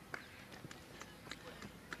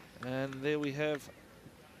 And there we have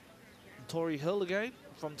Tori Hill again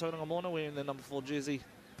from Tauranga Moana wearing the number 4 jersey.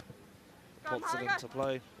 Puts it into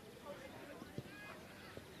play.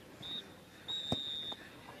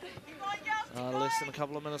 Less than a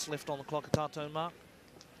couple of minutes left on the clock at Tātou mark.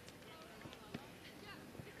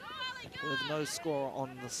 With no score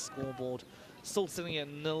on the scoreboard. Still sitting at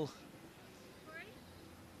 0.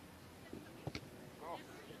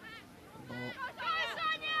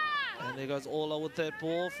 And there goes Ola with that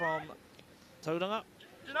ball from Tauranga.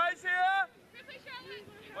 Janae's here!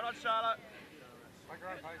 Well done, Charlotte.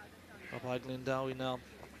 Up by Glendowie now,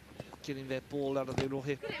 getting that ball out of their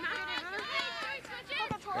rohe.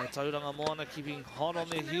 And Tauranga Moana keeping hot on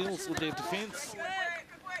their heels with their defence.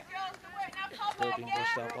 Ball being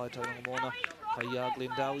pushed out by Tauranga Moana. Kaya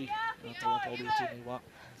Glendowie.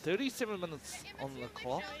 37 minutes on the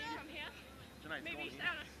clock.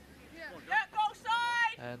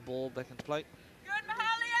 And ball back into play. Good,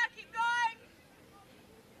 Mahalia, keep going.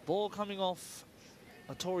 Ball coming off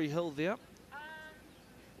a Tory Hill there.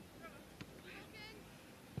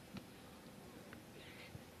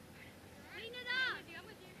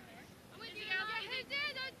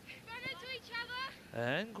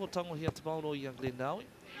 And ko tango here te Mauro I Glendowie.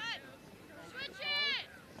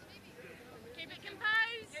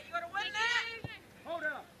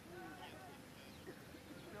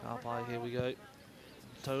 Papai, here we go.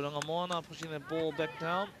 Tauranga Moana pushing that ball back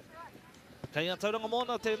down. Kaya Tauranga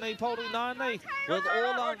Moana, tēnei Pauri nānei, with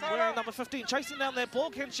Orla wearing number 15, chasing down that ball.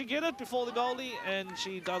 Can she get it before the goalie? And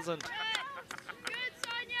she doesn't.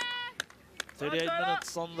 38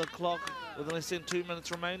 minutes on the clock, with less than 2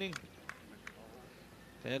 minutes remaining.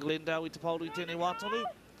 Kaya Glendowie te Pauri tēnei Wātonu.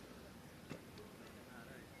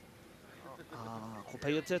 Ko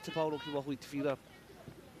peia te Pauro ki wahui te whira.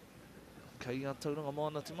 Kaya Tauranga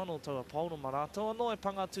Moana te mano taua Pauro marātou anō e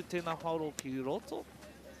pangatu tēnā Pauro ki roto.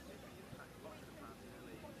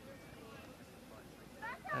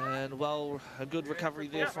 And well, a good recovery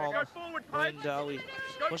there from Glendowie.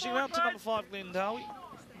 Pushing out to number 5, Glendowie.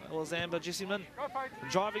 That was Amber Jessiman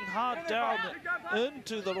driving hard down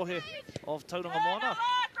into the rohe of Tauranga Moana.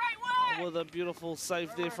 With a beautiful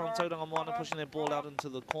save there from Tauranga Moana, pushing that ball out into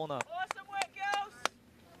the corner. Awesome work, girls.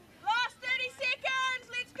 Last 30 seconds,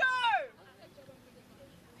 let's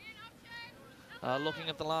go. Looking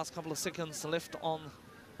at the last couple of seconds left on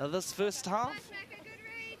this first half.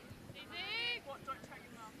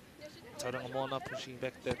 Tauranga Moana pushing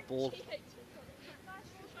back that ball.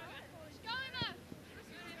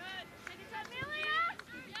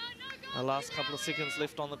 The last couple of seconds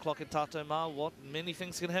left on the clock at Taupo. What many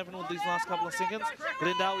things can happen with these last couple of seconds.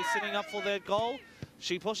 Glendowie setting up for that goal.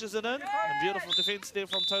 She pushes it in. A beautiful defence there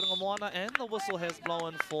from Tauranga Moana, and the whistle has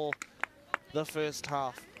blown for the first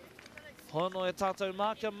half. Hono e tātou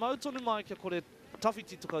mā kia mautonu mai kia kore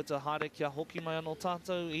tawhiti tukouta haere kia hoki mai anō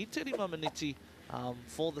tātou I te rima miniti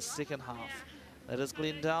for the second half. That is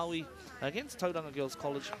Glendowie against Tauranga Girls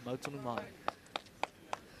College, mautonu mai.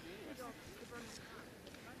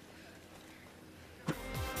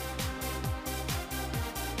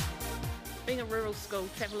 Being a rural school,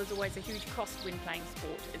 travel is always a huge cost when playing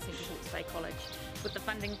sport at Central Hawke's Bay College. With the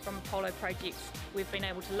funding from Apollo projects, we've been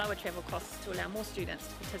able to lower travel costs to allow more students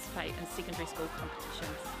to participate in secondary school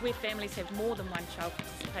competitions. Where families have more than one child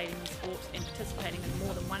participating in sports and participating in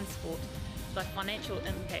more than one sport, the financial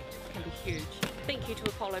impact can be huge. Thank you to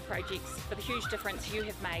Apollo projects for the huge difference you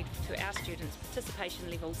have made to our students' participation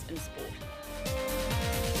levels in sport.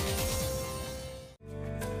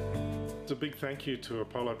 A big thank you to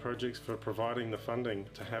Apollo Projects for providing the funding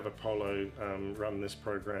to have Apollo run this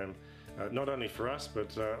program. Not only for us,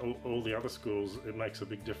 but all the other schools. It makes a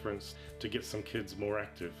big difference to get some kids more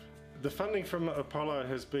active. The funding from Apollo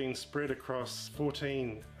has been spread across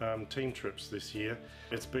 14 team trips this year.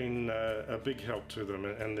 It's been a big help to them,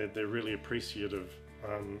 and they're really appreciative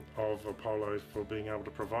of Apollo for being able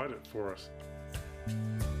to provide it for us.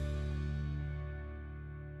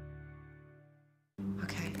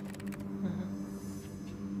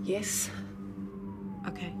 Yes.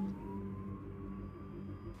 Okay.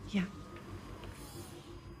 Yeah.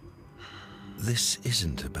 This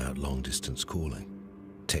isn't about long-distance calling,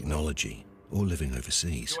 technology, or living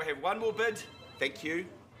overseas. Do I have one more bid? Thank you.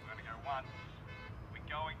 We're going to go once.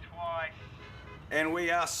 We're going twice. And we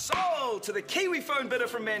are sold to the Kiwi phone bidder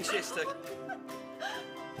from Manchester.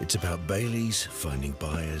 It's about Bailey's finding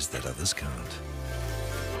buyers that others can't.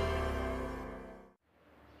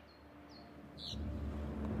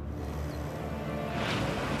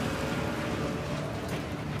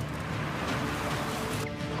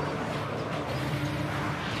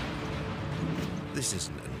 This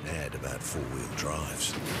isn't an ad about four-wheel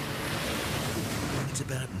drives. It's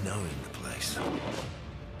about knowing the place,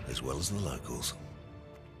 as well as the locals.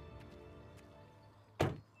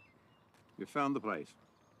 You found the place.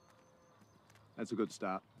 That's a good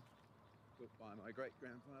start. Built by my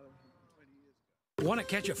great-grandfather 20 years ago. Want to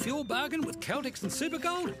catch a fuel bargain with Caltex and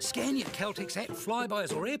Supergold? Scan your Caltex app,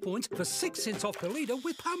 Flybys or Airpoints for 6 cents off per litre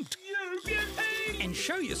with Pumped. And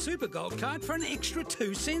show your Supergold card for an extra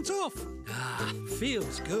 2 cents off. Ah,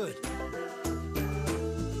 feels good.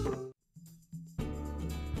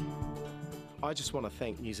 I just want to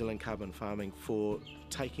thank New Zealand Carbon Farming for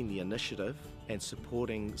taking the initiative and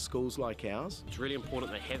supporting schools like ours. It's really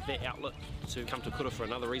important they have that outlet to come to kura for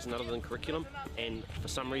another reason other than curriculum, and for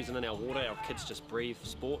some reason in our water our kids just breathe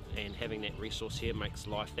sport, and having that resource here makes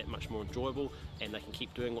life that much more enjoyable and they can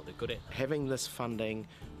keep doing what they're good at. Having this funding,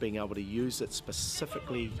 being able to use it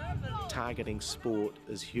specifically targeting sport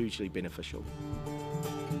is hugely beneficial.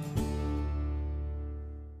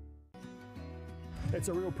 It's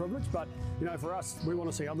a real privilege, but you know, for us, we want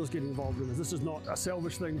to see others get involved in this. This is not a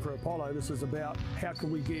selfish thing for Apollo. This is about how can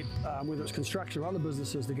we get, whether it's construction or other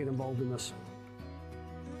businesses, to get involved in this.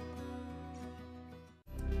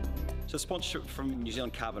 So sponsorship from New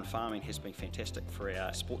Zealand Carbon Farming has been fantastic for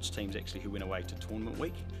our sports teams actually who went away to tournament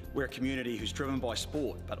week. We're a community who's driven by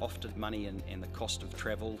sport, but often money and the cost of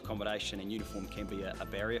travel, accommodation and uniform can be a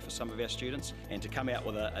barrier for some of our students. And to come out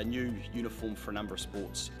with a new uniform for a number of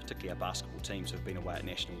sports, particularly our basketball teams who've been away at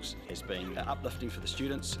nationals, has been uplifting for the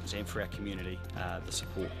students and for our community. The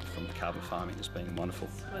support from Carbon Farming has been wonderful.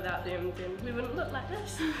 Without them, then we wouldn't look like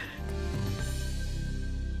this.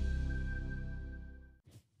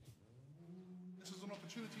 This is an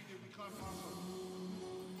opportunity that we can't pass up.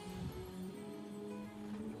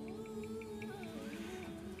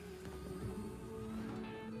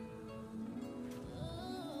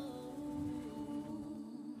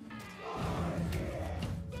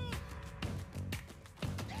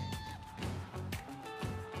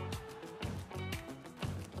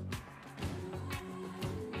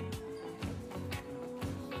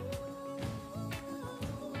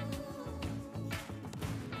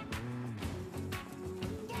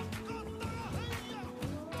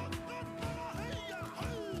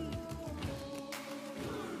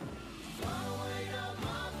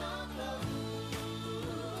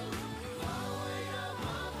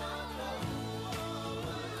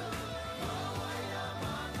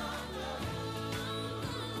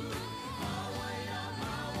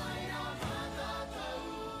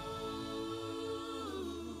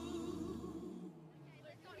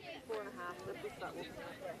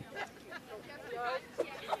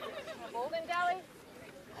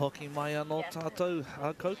 Hoki mai anō tātou,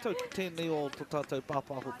 koutou ki tēnei o tō tātou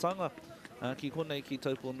pāpahotanga, ki konei ki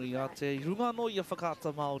Taupo nui a te runga no ia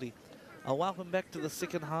whakaata Māori. Welcome back to the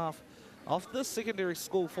second half of the secondary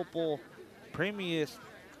school football premier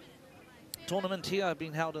tournament here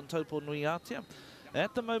being held in Taupo nui a te.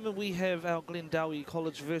 At the moment we have our Glendowie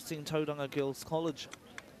College versing Tauranga Girls College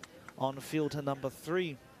on field number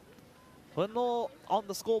 3. But no, on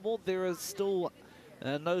the scoreboard there is still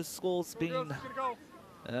no scores being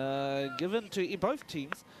given to both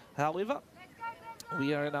teams. However,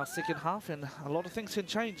 we are in our second half and a lot of things can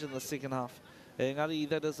change in the second half. Engari,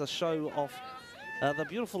 that is a show of the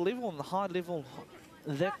beautiful level and the high level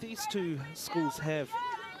that these two schools have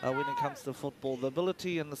when it comes to football. The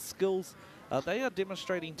ability and the skills they are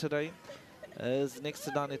demonstrating today is next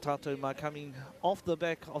to Nane Tātou Mai, coming off the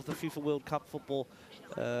back of the FIFA World Cup football,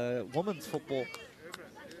 women's football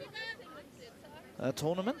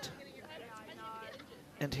tournament.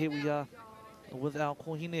 And here we are with our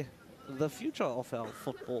kohine, the future of our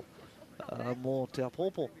football, mō te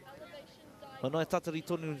apopo. Anō e tatari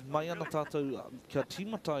tonu mai ana tātou kia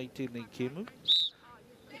tīmata i tēnei kēmu.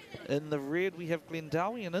 In the red we have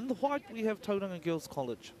Glendowie and in the white we have Tauranga Girls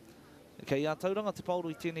College. Okay, ia Tauranga te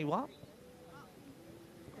pauru i tēnei wā.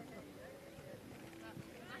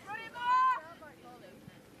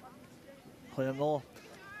 Hoi anō.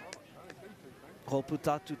 Ko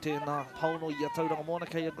putatu tēnā pauno i a Tauranga Moana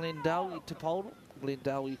kei a Glendowie te pauru.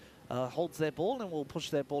 Glendowie holds their ball and will push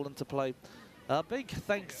their ball into play. Big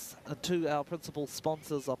thanks to our principal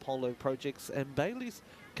sponsors, Apollo Projects and Bailey's,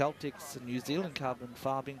 Celtics, New Zealand Carbon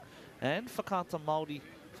Farming and Whakaata Māori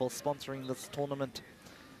for sponsoring this tournament.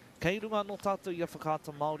 Kei runga no tātou i a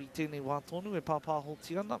Whakaata Māori tēnei wā tonu e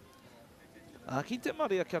pāpāhoti ana. Ki te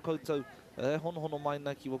maria kia koutou, hono mai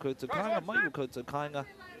na ki wa koutou kāinga, mai wa koutou kāinga.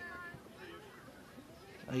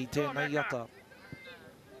 I tēnei ata.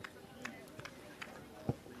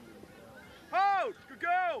 Hold! Good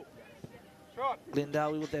goal!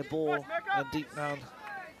 Glendowie with their ball deep down.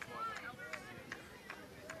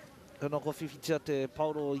 Kano ko whiwhitia te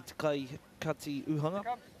pauro i te kai kati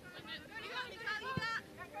uhanga.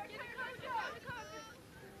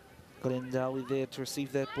 Glendowie there to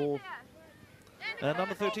receive that ball. And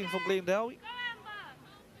number 13 for Glendowie.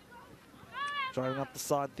 Driving up the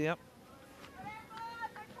side there.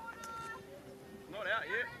 Not out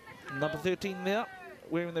yet. Number 13 there,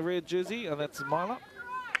 wearing the red jersey, and that's Myla.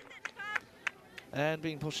 And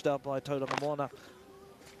being pushed out by Tauranga Moana.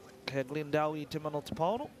 Had Glendowie te mano te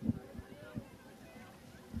paoro.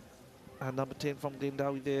 And number 10 from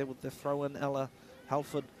Glendowie there with the throw-in, Ella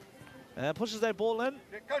Halford. And pushes that ball in.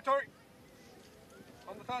 Yeah, go, Tori.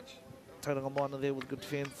 On the touch. Tauranga Moana there with good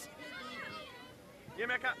defence. Yeah,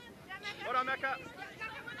 Macca. Well done, Macca.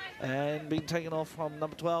 And being taken off from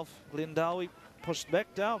number 12, Glendowie. Pushed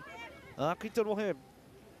back down. Ki te rohe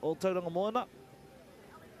o Tauranga Moana.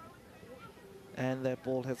 And that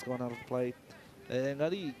ball has gone out of play.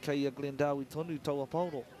 Engari, kei a Glendowie tonu taua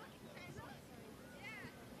pauro.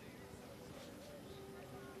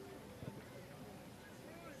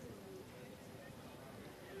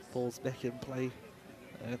 Ball's back in play.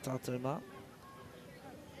 Tātou mā.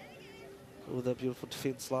 With a beautiful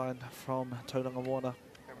defence line from Tauranga Moana.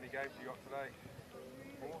 How many games you got today?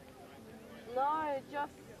 4? No,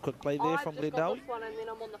 just... Quick play there from I've just got Glendowie. this one and then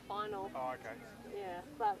I'm on the final. Oh, okay. Yeah,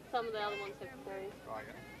 but some of the other ones have 3. Oh,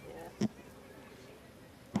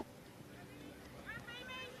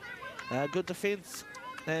 Yeah. Good defence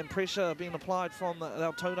and pressure being applied from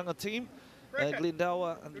our Tauranga team.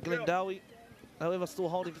 Glendowie, however, still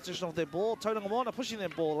holding possession of their ball. Tauranga Moana pushing their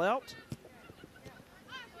ball out.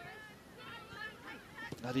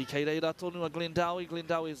 Ari kei reira tonu a Glendowie.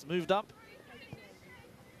 Glendowie has moved up.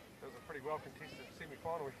 It was a pretty well contested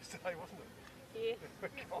semi-final yesterday, wasn't it? Yes.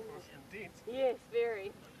 God, it was intense. Yes,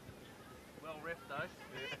 very. Well ref though.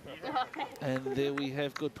 Yeah. And there we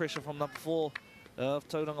have good pressure from number 4 of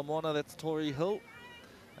Tauranga Moana. That's Tori Hill.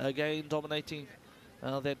 Again, dominating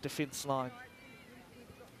that defence line.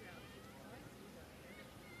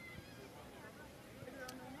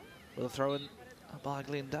 With a throw in by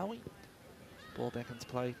Glendowie. Ball back into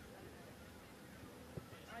play.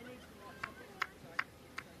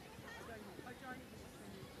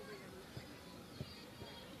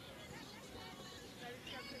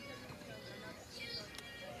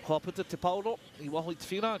 Kua puta te Pauro, I waho I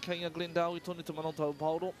te whina, kei a Glendowie tonu te mano tau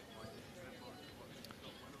Pauro.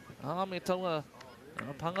 Me taua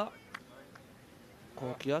panga.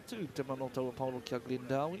 Ko ki atu te mano tau Pauro ki a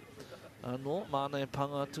Glendowie. No, mana e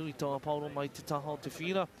panga atu I taua Pauro mai te taha o te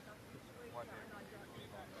whina.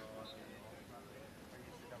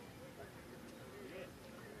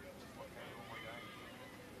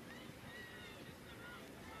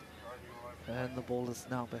 And the ball is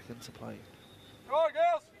now back into play. Come on,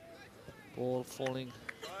 girls! Ball falling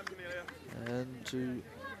into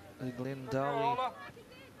Glendowie.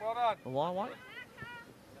 Well done. Why?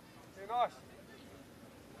 Yeah,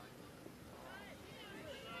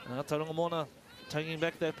 nice. Tauranga Moana taking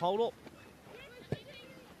back that Paulo.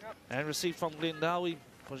 And received from Glendowie,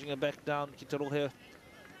 pushing it back down ki te rohe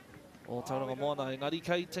o Tauranga Moana. Engari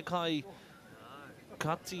kei te kai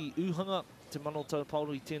kati uhanga te mano tau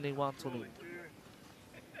Paulo I tēnei wā tonu.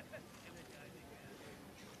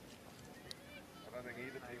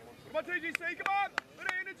 Come on, TGC, come on! Bit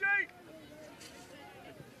of energy!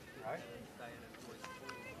 Right?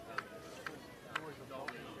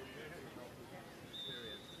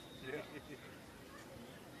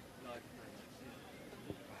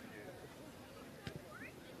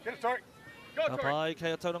 Get it, Tori! Go, Tori! Pai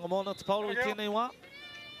kei a Tauranga Moana, te Paulo I tēnei wā.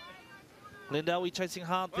 Glendowie chasing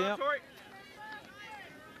hard there.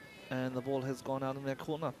 And the ball has gone out in that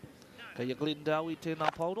corner. Kei a Glendowie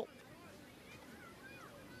tēnā Paulo.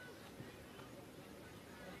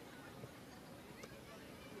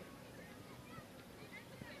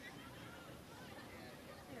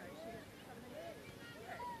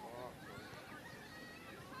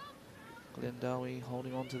 Glendowie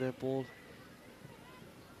holding on to their ball.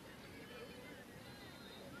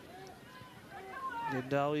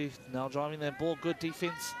 Glendowie now driving their ball. Good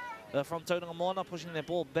defence from Tauranga Moana, pushing their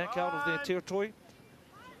ball back out of their territory.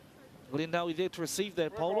 Glendowie there to receive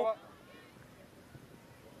that polo.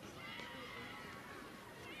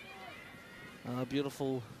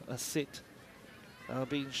 Beautiful set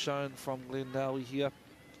being shown from Glendowie here.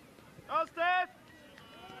 Oh, Steph!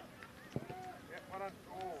 Yeah, one on.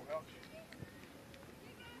 Oh, ouch.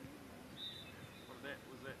 What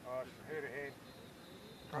was that? Oh, she hurt her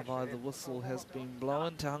hand. The whistle has been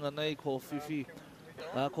blown. Te hanga nei ko whiwhi.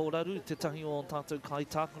 Ko raru te tahi o tātou kai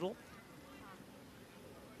tākaro.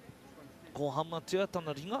 Ko hamatia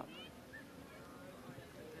tana ringa.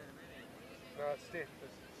 No, it's Steph.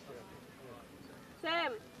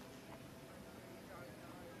 Sam!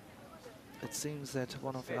 It seems that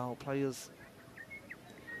one of our players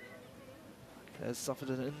has suffered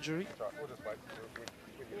an injury. Right, we'll just wait when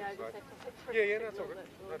you decide. Yeah, no, it's all good.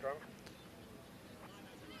 No drama.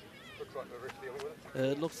 Looks like the ref's dealing with it.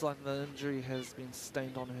 It looks like the injury has been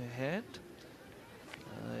sustained on her hand.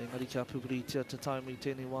 Engari kia pupuritia te taimi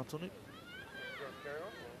tēnei wā tonu.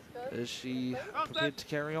 Is she prepared to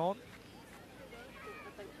carry on?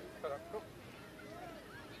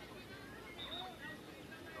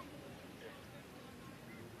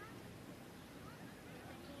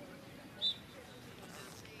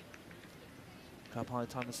 Cup high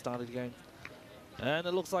time has started again. And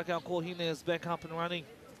it looks like our Kohine is back up and running.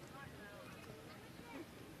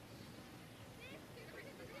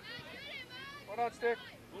 Well done, Steph.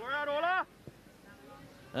 All right, Ola.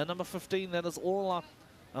 And number 15, that is Ola,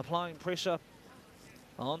 applying pressure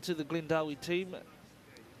onto the Glendowie team.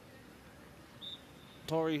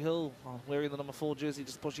 Tori Hill wearing the number 4 jersey,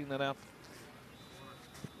 just pushing that out.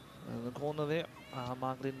 In the corner there,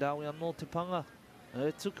 Mā Glendowie anō te panga.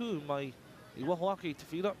 E tuku mai I waho ake te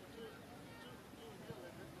whira.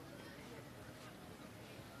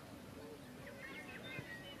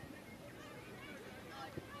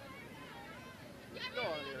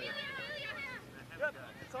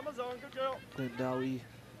 Glendowie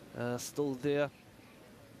still there,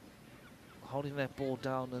 holding that ball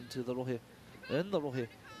down into the rohe, in the rohe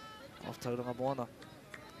of Tauranga Moana.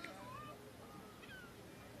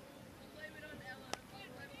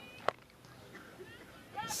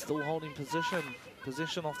 Still holding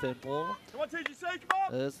possession of their ball. Come on, TGC,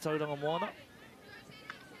 come on! Is Tauranga Moana.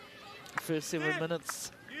 First 7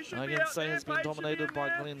 minutes, I can say, has been dominated by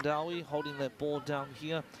Glendowie, holding that ball down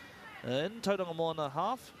here in Tauranga Moana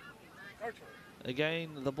half. Again,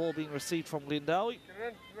 the ball being received from Glendowie. Get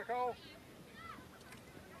it in, Nicole.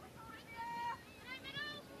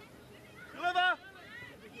 Deliver!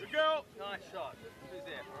 Good girl! Nice shot. Who's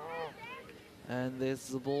there? Oh. And there's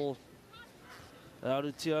the ball.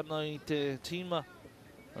 Arutia i te tima.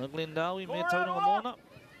 Glendowie, me Tauranga Moana.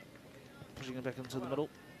 Pushing it back into the middle.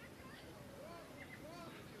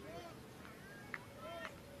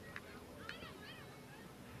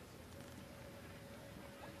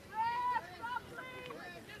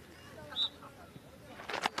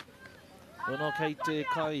 Wano kei te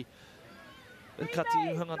kai kati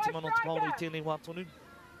uhanga te mano te paunu I tēnei wā tonu.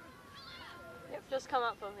 Yep, just come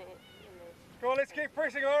up from here. Go on, let's keep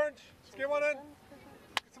pressing, Orange. Let's get one in.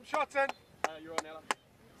 Get some shots in. You're on, Ella.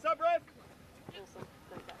 Sub, ref. Awesome.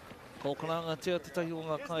 Kōkaranga tea te tahi o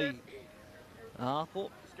ngā kai āko.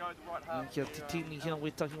 Kia te tini hina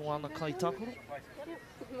we tahi o ana kai tākoro.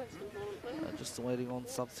 Just waiting on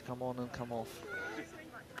subs to come on and come off.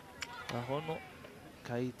 Hono,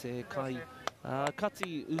 kei te kai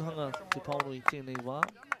kati uhanga te paunu I tēnei wā.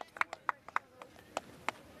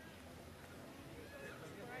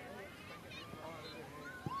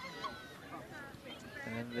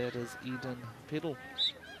 And that is Eden Pedal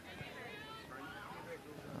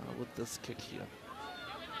with this kick here.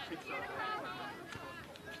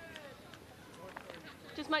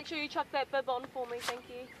 Just make sure you chuck that bib on for me, thank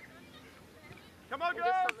you. Come on, and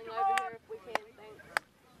girls! Just something over here if we can, thanks.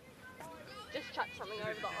 Just chuck something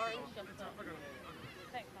over the orange.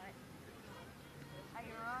 Thanks, mate. Are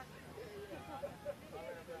you alright?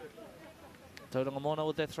 Tauranga Moana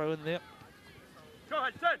with that throw in there. Go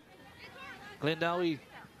ahead, sit! Glendowie,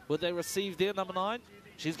 would they receive there, number 9?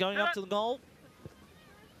 She's going up to the goal.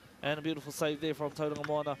 And a beautiful save there from Tauranga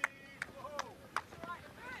Moana.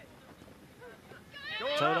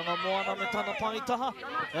 Tauranga Moana me tana paitaha.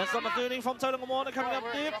 That's number 13 from Tauranga Moana coming up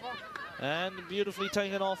there. And beautifully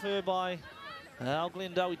taken off her by our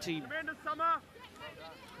Glendowie team.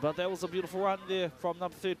 But that was a beautiful run there from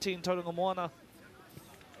number 13, Tauranga Moana.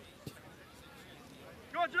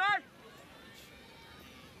 Go on, Jay!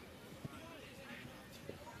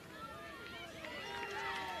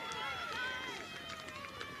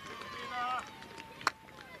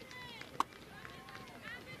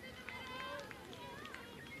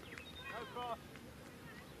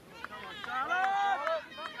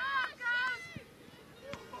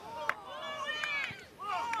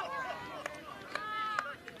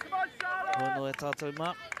 Hono e tātou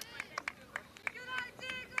mā.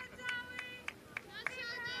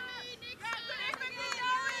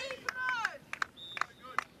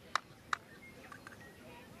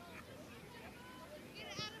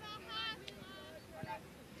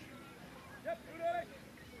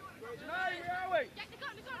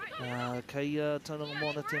 Kei Tauranga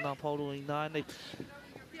Moana tēnā pauru I nāne.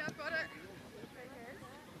 Yeah, I've got it.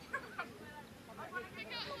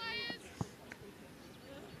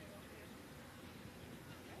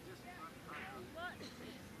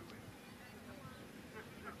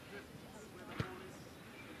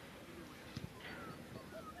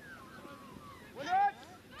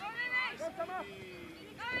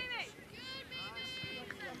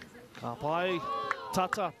 Pai,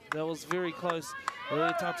 Tata, that was very close.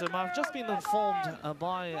 Tata, I've just been informed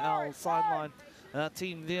by our sideline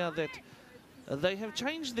team there that they have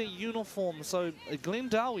changed their uniform. So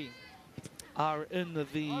Glendowie are in the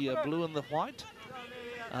blue and the white.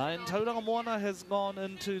 And Tauranga Moana has gone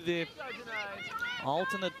into their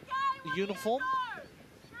alternate uniform.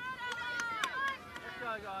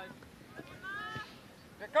 Let's go, guys.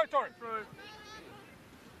 Yeah, go, Tori. Through.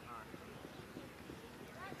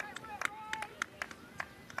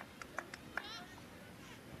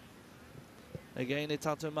 Again, e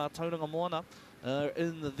tātou mā Tauranga Moana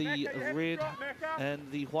in the red and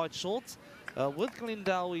the white shorts, with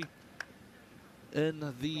Glendowie in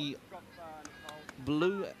the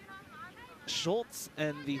blue shorts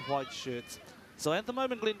and the white shirts. So at the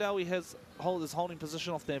moment, Glendowie is holding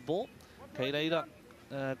position off their ball. Kei reira,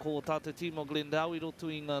 ko tātou timo Glendowie roto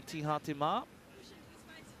I ngā tiha te mā.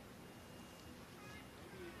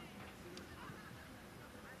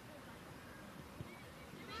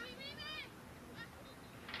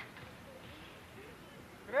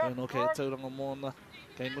 no kei Tauranga Moana,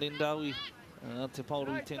 kei Glendowie, te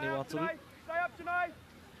Paolo I tēnei wāturu. Stay up, Janai.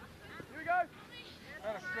 Here we go.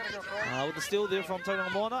 With the steal there from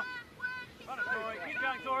Tauranga Moana. Keep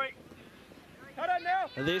going, Tori. Cut it now.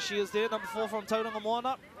 And there she is there, number 4 from Tauranga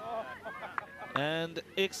Moana. And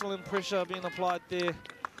excellent pressure being applied there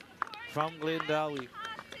from Glendowie.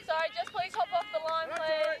 Sorry, just please hop off the line,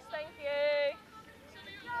 please. Thank you.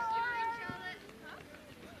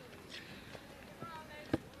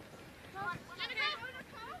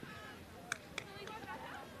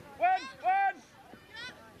 Win!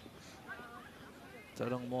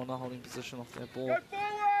 Tauranga Moana holding position off their ball. Go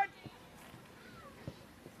forward!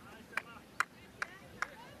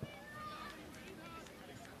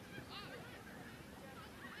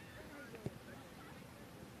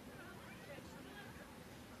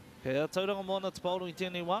 Kei Tauranga Moana te Paolo I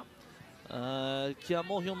tēnei wā. Kia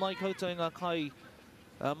mohio mai koutou ngā kai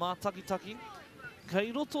mā takitaki.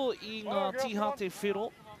 Kei roto I ngā tiha te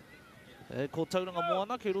whero, ko Tauranga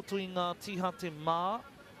Moana, kei roto I ngā tiha te mā,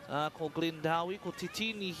 ko Glendowie, ko te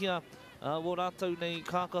tini hia o rātou nei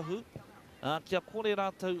kākahu. Kia kore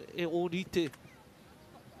rātou e orite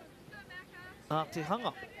te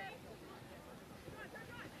hanga.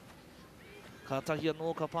 Ka tahi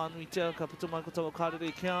anō ka pānui tea, ka putu mai ko taua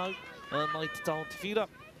kārere kia au, mai te taho te whira.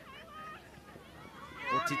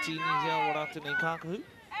 O te tini hea o rātou nei kākahu.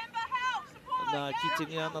 Nā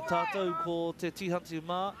kitengi ana tātou ko te tiha te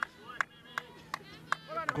mā.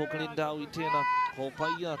 Ko Glendowie tēnā, ko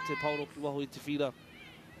paia te Paolo ki waho I te whira.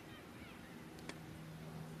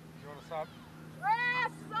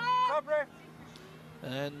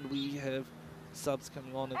 And we have subs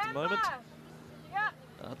coming on at the moment.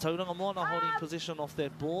 Tauranga Moana holding possession of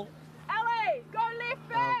that ball. Ellie, go left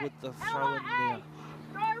back. With the throw in there.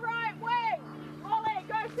 Go right wing. Molly,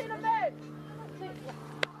 go centre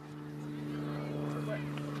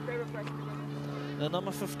mid.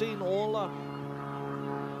 Number 15, Ola.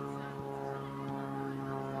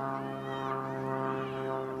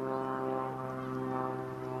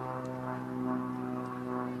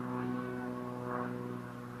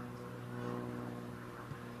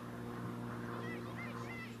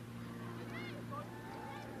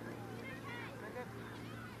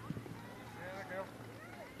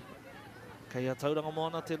 Kei Tauranga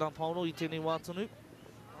Moana tēnā Paolo I tēnei wātunu.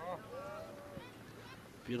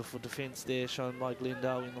 Beautiful defence there shown by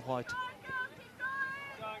Glendowie in the white. Come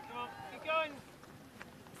on, keep going.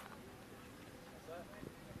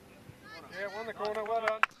 Yeah, won the corner, well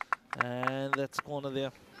done. And that's a corner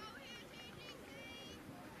there.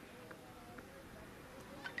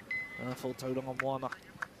 For Tauranga Moana.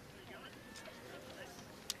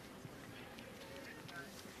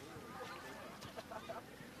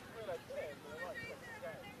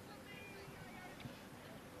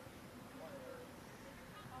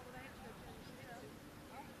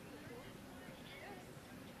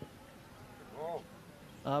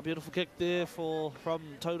 Beautiful kick there from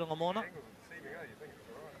Tauranga Moana.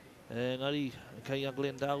 Engari, kei a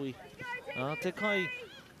Glendowie. Te kai,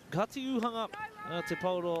 kati uhanga, te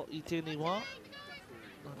Paolo I tēnei wā.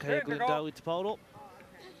 Kei a Glendowie te Paolo.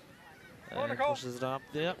 And pushes it up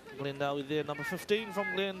there. Glendowie there, number 15 from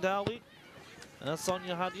Glendowie.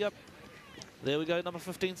 Sonia Hadia. There we go, number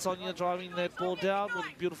 15, Sonia driving that ball down with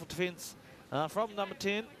a beautiful defence from number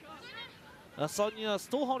 10. Sonia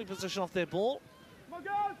still holding position off that ball.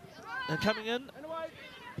 And coming in.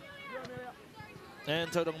 And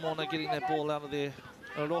Tauranga Moana getting that ball out of there.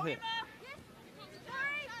 Rohe.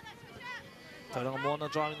 Tauranga Moana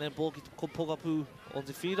driving that ball ki ko pokapū o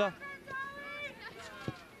te whira.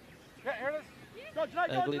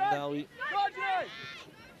 Glendowie.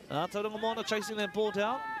 Tauranga Moana chasing that ball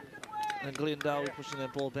down. And Glendowie pushing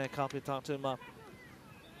that ball back up e tātou mā.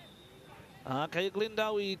 Kei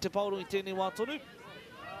Glendowie te Paolo I tēnei wā tonu.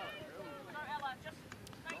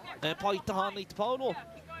 And pai taha nei te Paolo.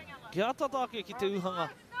 Ki atatake ki te uhanga.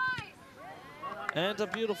 And a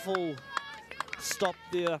beautiful stop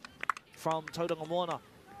there from Tauranga Moana.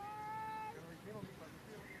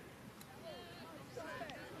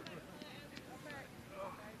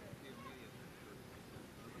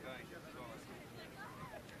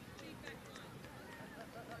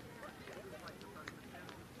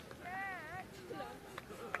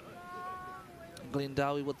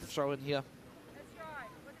 Glendowie with the throw in here.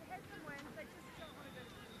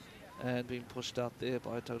 And being pushed out there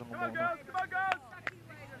by Tauranga Moana.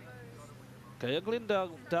 Kei a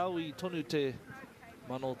Glendowie tonu te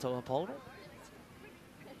mano taua Paolo.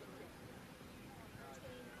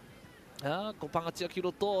 Ko pangatia ki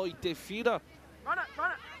roto I te whira.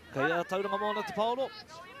 Kei a Tauranga Moana te Paolo.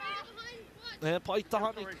 E pai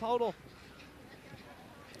taha nei te Paolo.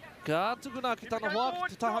 Ka tukuna ki tana hoa ki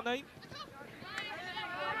te taha nei.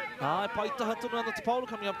 Ai, paitaha tunu ana te Paulo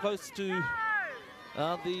coming up close to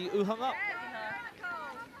the uhanga.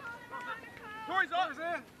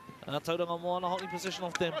 Tauranga Moana holding possession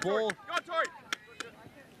of their ball.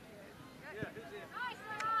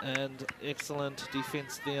 And excellent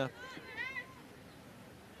defence there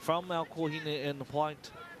from our kohine in the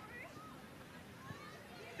point.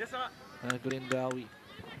 Yes, sir. Glendowie.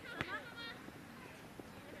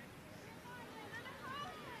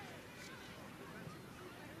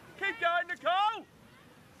 Keep going, Nicole!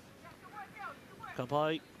 Ka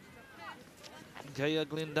pai. Kei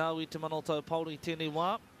Glendowie te mana o tau Pauli tēnei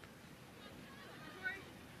wā.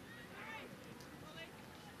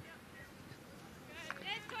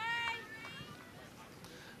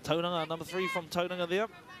 Tauranga, number 3 from Tauranga there.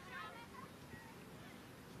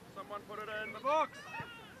 Someone put it in the box.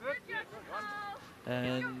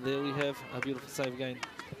 And there we have a beautiful save again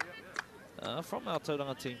from our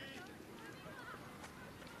Tauranga team.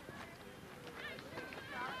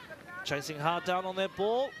 Chasing hard down on that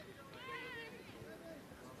ball.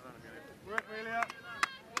 Work, Amelia.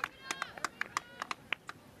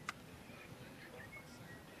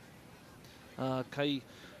 Kei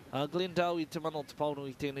Glendowie te mana o te Pauno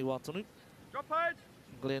I tēnei wā tonu. Drop page.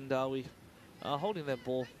 Glendowie holding that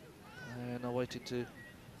ball and waiting to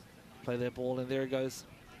play that ball, and there it goes.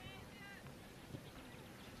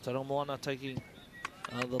 Tauranga Moana taking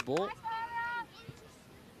the ball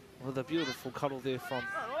with a beautiful cuddle there from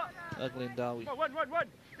Glendowie. Win.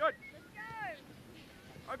 Good.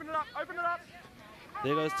 Open it up, open it up.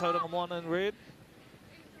 There goes Tauranga Moana in red.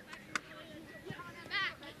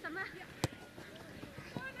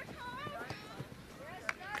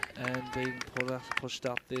 And being pushed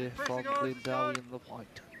up there from Glendowie in the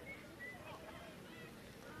point.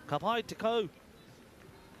 Ka pai te kau.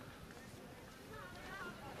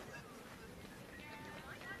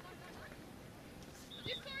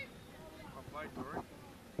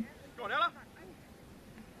 Go on, Ella.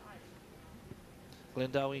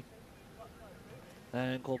 Glendowie.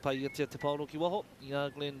 And ko pai ia te Paulo ki waho.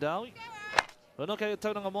 Ia Glendowie. Wano kei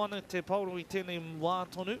Tauranga Moana te Paulo I tēnei wā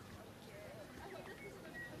tonu.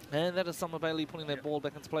 And that is Summer Bailey putting that ball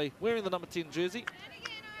back into play, wearing the number 10 jersey.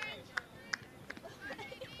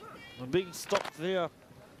 And being stopped there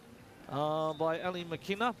by Ali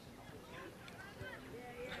McKenna.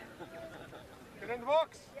 Get in the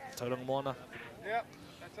box. Tauranga Moana. Yep,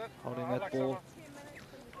 that's it. Holding that ball.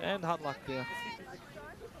 And hard luck there.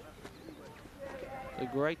 A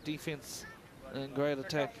great defense and great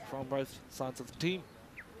attack from both sides of the team.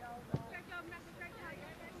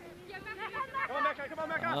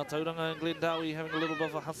 Tauranga and Glendowie having a little bit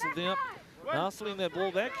of a hustle there. Hustling their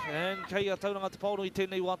ball back, and kei Tauranga te Pauno I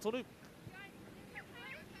tēnei wā tonu.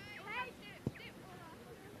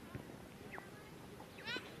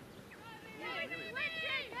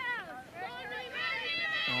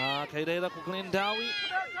 Kei reira ko Glendowie.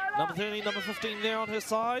 Number 30, number 15 there on her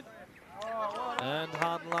side. And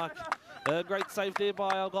hard luck. A great save there by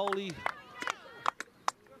our goalie.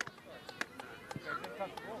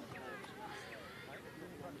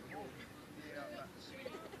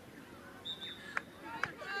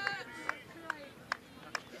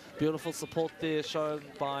 Beautiful support there shown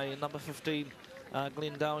by number 15,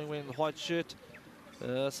 Glendowie wearing the white shirt,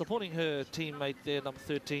 supporting her teammate there, number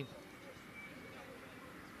 13.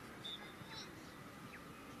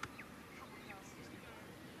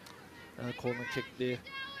 Corner kick there,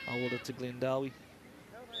 awarded to Glendowie.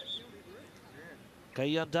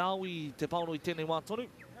 Kei Dowie te Pauno I tēnei wā tonu.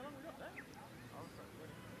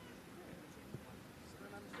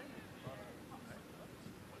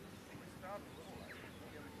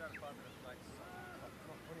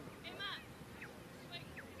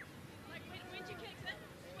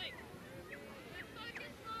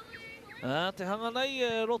 Te hanga nei,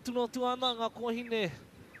 rotu ana ngā kohine.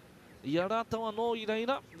 Ia rātau anō I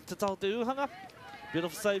reira, te taho te uhanga.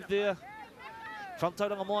 Beautiful save there from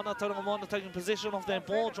Tauranga Moana. Tauranga Moana taking possession of that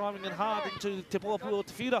ball, driving it hard into Te Puapu o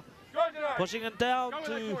Te Whira. Pushing it down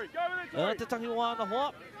to Te Takiwana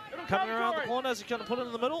Hoa. Coming around the corner as he can put it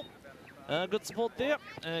in the middle. Good support there.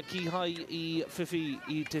 Ki hai I whiwhi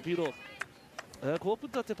I Te Piro. Kua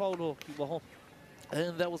puta Te Paulo ki waho.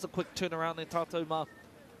 And that was a quick turnaround in tātou mā.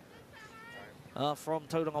 From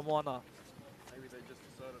Tauranga Moana. Maybe they just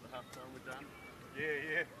decided at half time we're done.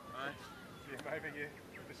 Yeah. Right. Yeah, maybe, yeah.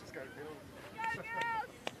 Let's just go to middle.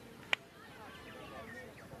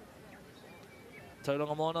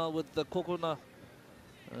 Tauranga Moana with the kokona.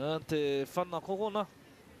 Te whana kokona.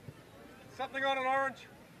 Something on an orange.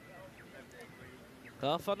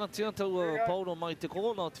 Ka whanatia tau Paulo mai te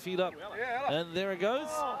kōna te whira. And there it goes.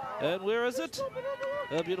 And where is it?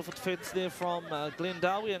 A beautiful defence there from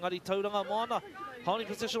Glendowie. Engari Tauranga Moana holding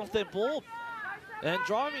possession of that ball. And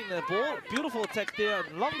driving that ball. Beautiful attack there.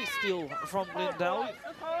 Lovely steal from Glendowie.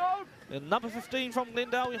 And number 15 from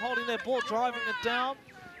Glendowie holding that ball, driving it down.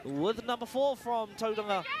 With number 4 from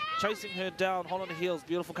Tauranga chasing her down, hot on the heels.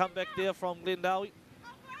 Beautiful comeback there from Glendowie.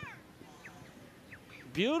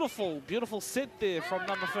 Beautiful, beautiful set there from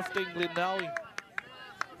number 15, Glendowie.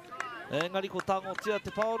 Engari ko tangotia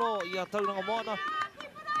te paoro i a Tauranga Moana.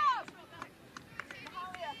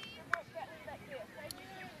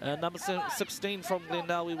 And number 16 from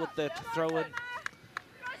Glendowie with that throw in.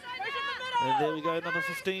 And there we go, number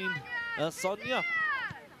 15, Sonia.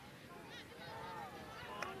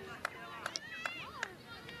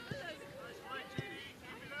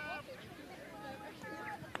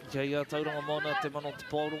 Kei a Tauranga Moana te mano te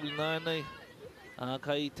paoro i nānei.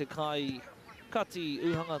 Kei te kai kati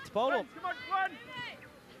uhanga te paoro.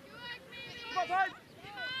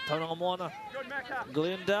 Tauranga Moana,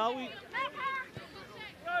 Glendowie.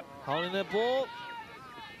 Holding that ball.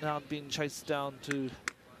 Now being chased down to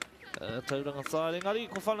Tauranga side. Engari,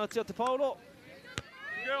 ko whanatia te paoro.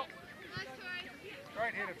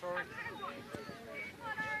 Great header, Tori.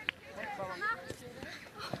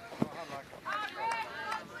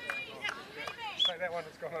 Take that one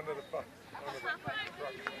that's gone under the bus.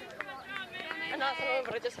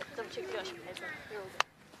 But I just double check the ocean paper.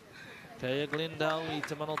 Kei a Glendowie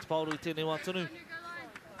te mano te paoro I tēnei watunu.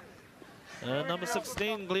 Number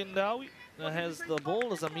 16, Glendowie, has the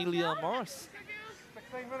ball as Amelia Morris.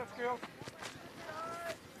 16 minutes, girls.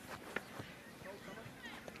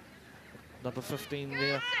 Number 15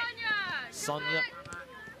 there, Sonia.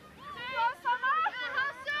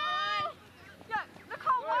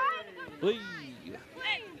 Whee.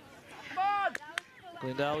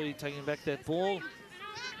 Glendowie taking back that ball.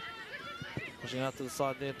 Pushing out to the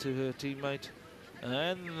side there to her teammate.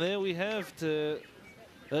 And there we have to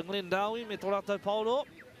Glendowie, me tō Paulo.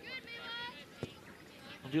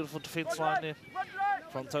 A beautiful defence line there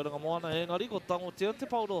from Tauranga Moana. Engari ko tangotia te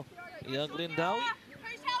Paulo I a Glendowie.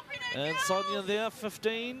 And Sonia there,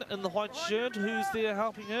 15 in the white shirt. Who's there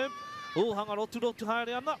helping her? Oh, hanga rotu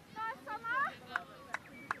haere ana.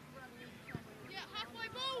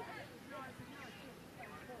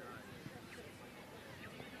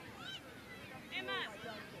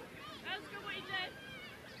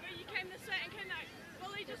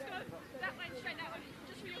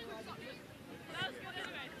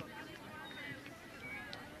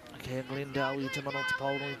 Okay, Glendowie te mano te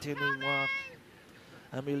paoro I tēnei wā.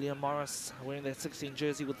 Amelia Morris wearing that 16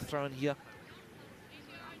 jersey with the throw in here.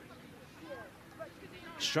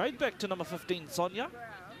 Straight back to number 15, Sonia.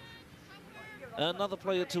 Another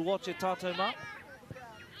player to watch at Taupo.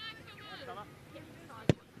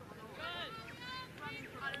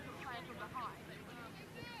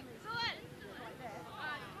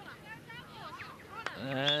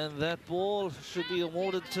 And that ball should be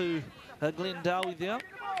awarded to Glendowie there.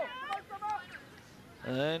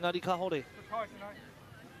 Engari ka hore.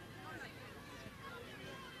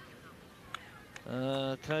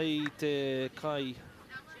 Kei te kai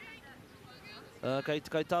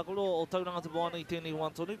tākoro o Tauranga te Moana I tēnei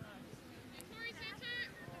wantonu.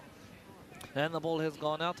 And the ball has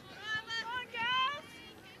gone out.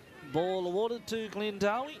 Ball awarded to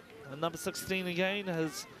Glendowie. And number 16 again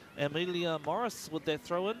has Amelia Morris with their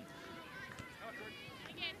throw in.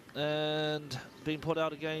 And being put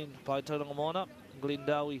out again by Tauranga Moana.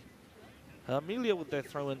 Glendowie. Amelia with their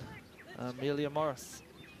throw in. Amelia Morris.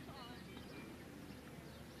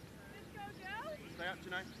 Stay up,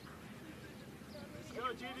 Janae. Let's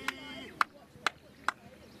go, Judy.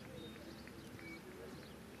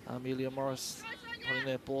 Amelia Morris putting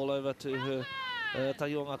that ball over to her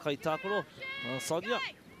taionga kai tākoro, Sonia.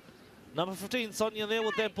 Number 15, Sonia there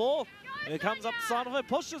with that ball. Here comes up the side of her,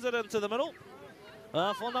 pushes it into the middle.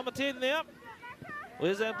 For number 10 there.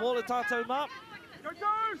 Where's that ball at Taupo?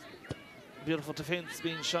 Beautiful defence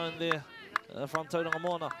being shown there from Tauranga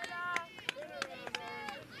Moana.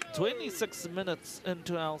 26 minutes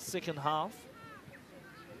into our second half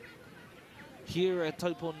here at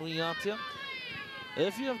Taupo Nui Atia.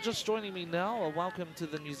 If you have just joining me now, welcome to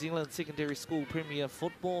the New Zealand Secondary School Premier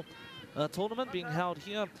Football Tournament being held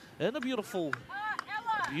here in a beautiful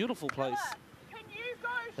place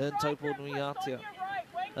in Taupo Nui Atia.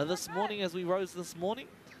 This morning, as we rose this morning,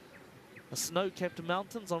 the snow-capped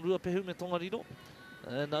mountains on Ruapehu me Tongariro,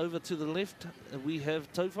 and over to the left we have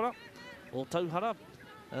Tauwhara, or Tauhara,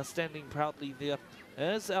 standing proudly there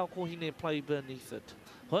as our kohine play beneath it.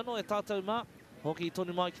 Hono e tātou mā, hoki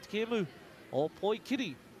tonu mai ki te kēmu, or Poi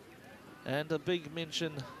Kitty. And a big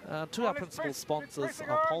mention to our principal sponsors,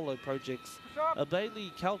 our polo projects,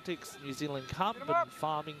 Bailey, Celtics, New Zealand Carbon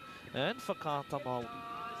Farming, and Whakaata Māori.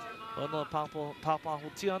 Ona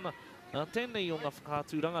pāpahotiana, tēnei o ngā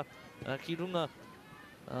whakāturanga, ki runga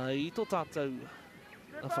I tō tātou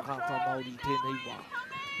whakaata Māori tēnei wā.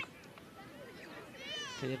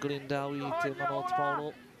 Kaya Glendowie te mana o te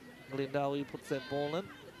paulo. Glendowie puts that ball in.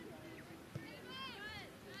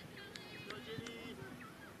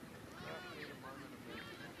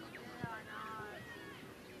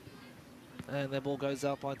 And that ball goes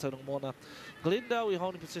out by Tauranga Moana. Glendowie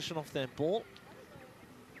holding possession of that ball.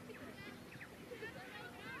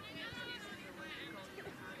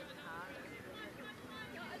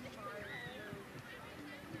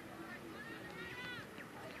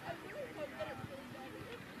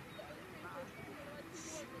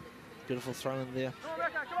 Beautiful throw in there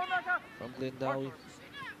from Glendowie.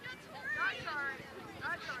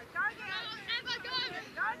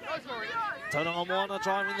 Tauranga Moana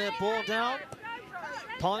driving that ball down.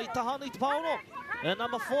 Pai Tahani Te Paulo. And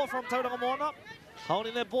number 4 from Tauranga Moana.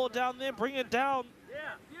 Holding that ball down there, bring it down.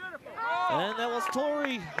 And that was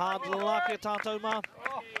Tori. Hard luck at Tātou.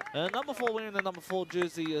 And number 4 wearing the number 4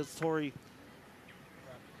 jersey is Tori.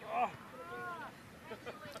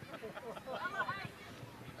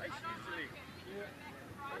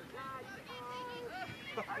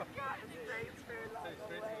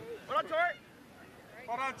 Well done, Tori.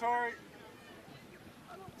 Well done, Tori.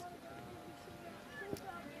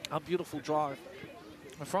 A beautiful drive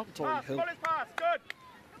from Tori Hill. Pass. Good.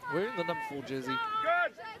 Wearing the number 4 jersey.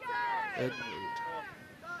 Good. Edward.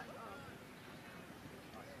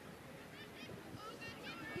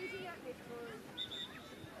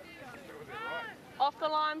 Off the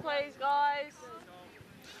line, please, guys.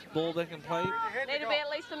 Ball back in play. Need to be at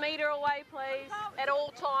least a metre away, please, at all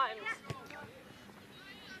times.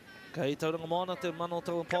 Okay, Tauranga Moana te mana o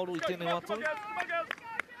Tauranga Paulo I tēnei watu. Last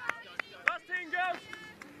 10 girls.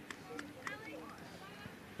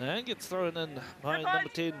 And gets thrown in by number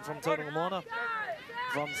 10 from Tauranga Moana,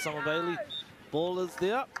 from Summer Bailey. Ball is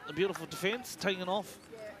there, a beautiful defence, taken off.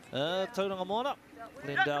 Tauranga Moana,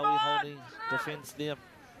 Glendowie holding defence there.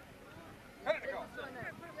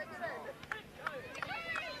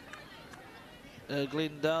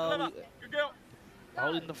 Glendowie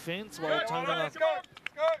holding defence while Tauranga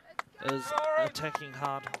is attacking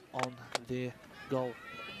hard on their goal.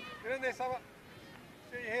 Get in there, Summer.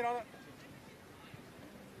 Get your head on it.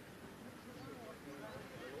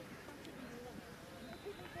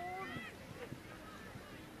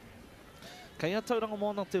 Kaya Tauranga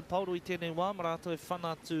Moana te paulo I tēnei wā, marato e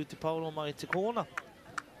whana atu te paulo mai te kōna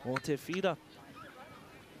o te whira.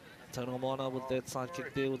 Tauranga Moana with that side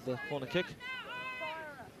kick there with the corner kick.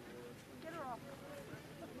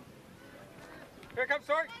 Here it comes,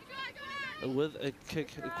 Tori. With a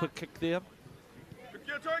kick, a quick kick there.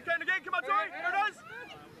 Good, Tori. Again. Come on, Tori. Here it is.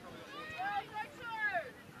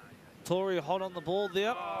 Tori hot on the ball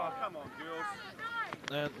there. Oh, come on, girls.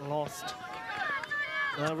 And lost.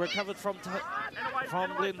 Recovered from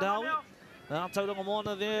Glendowie. Now Tauranga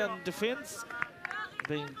Moana there in defence.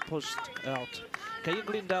 Being pushed out. Kaya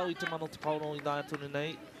Glendowie te mana o te paulo I nāia tonu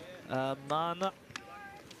nei. Mana.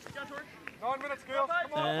 9 minutes, girls.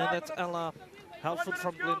 Come on. And that's Ella Halford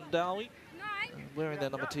from Glendowie. Wearing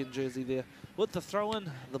that number 10 jersey there. With the throw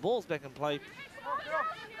in, the ball's back in play.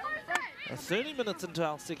 30 minutes into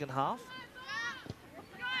our second half.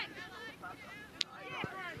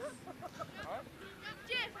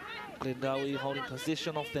 Glendowie holding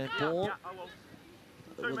possession of that ball.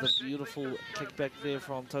 With a beautiful kick back there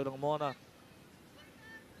from Tauranga Moana.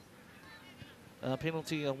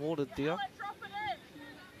 Penalty awarded there.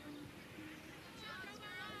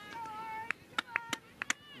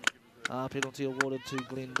 Penalty awarded to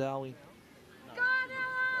Glendowie.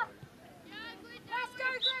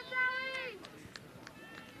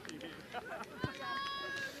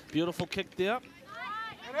 Beautiful kick there.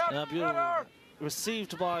 Beautiful.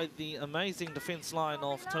 Received by the amazing defence line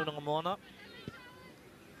of Tauranga Moana.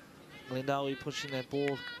 Glendowie pushing that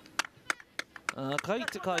ball. Kai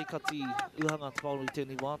te kai kati uhanga te paulo I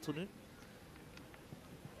tēnei wā tonu.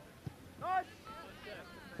 Nice.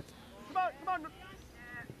 Come on.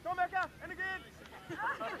 Go, Mecca. And again.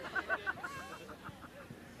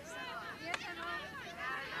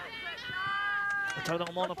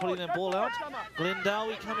 Tauranga Moana putting that ball out.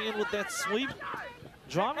 Glendowie coming in with that sweep.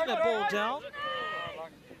 Driving that ball down.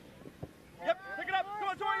 Yep, pick it up. Come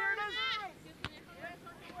on, Tori, here it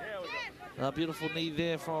is. A beautiful knee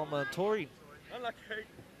there from Tori. Unlucky.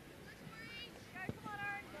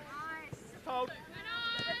 Hold.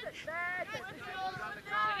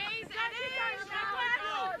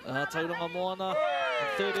 Tauranga Moana,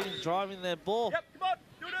 13, driving their ball. Yep, come on,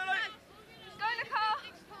 do it early. Go, Nicole.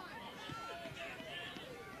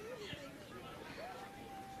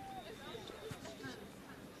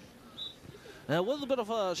 With a bit of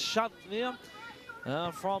a shunt there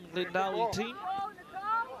from Glendowie team.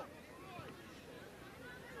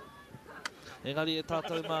 Engari e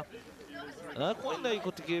tātou mā. Koe nei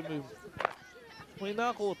ko te kēmu. Koe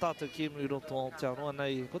nā ko tātou kēmu roto o te anoa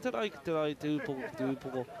nei. Ko te rai te upoko ki te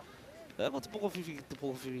upoko. Ko te poko whiwhi ki te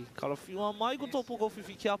poko whiwhi. Kara whiua mai ko tō poko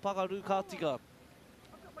whiwhi kia pakaru ka tika.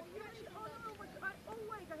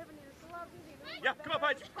 Yeah, come on,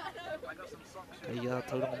 Paige. Kei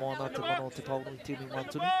Tauranga Moana te mano te paunu I tēnei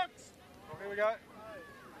mātunu. Here we go.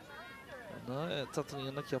 Nā, e tatani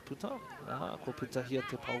ana kia puta. Ko puta hia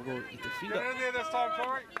te paulo I te whira. Get in there this time,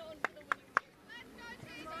 Tori.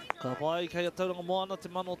 Ka pai kei Tauranga Moana te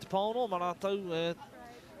mano te pauno. Marātau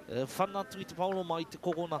whanatu I te pauno mai te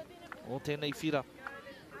kokona o tēnei whira.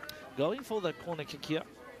 Going for that corner kick here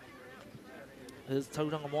is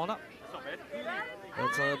Tauranga Moana.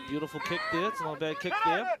 That's a beautiful kick there. It's not a bad kick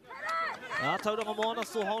there. Tauranga Moana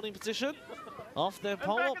still holding position. Off their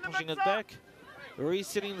pole, pushing it back.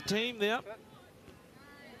 Resetting the team there.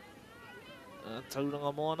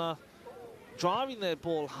 Tauranga Moana driving that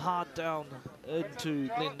ball hard down into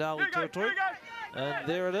Glendowie territory. And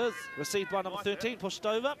there it is. Received by number 13, pushed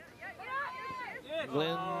over.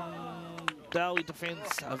 Glendowie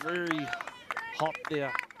defence are very hot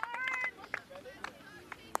there.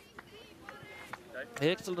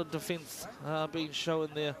 Excellent defence being shown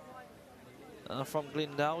there from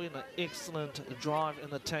Glendowie, and an excellent drive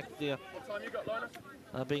and attack there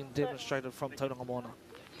being demonstrated from Tauranga Moana.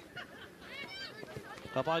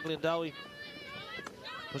 Ka pai Glendowie,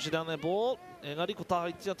 pushing down their ball. Engari ko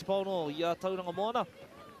tāhitia te pauno I Tauranga Moana.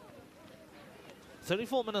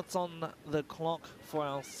 34 minutes on the clock for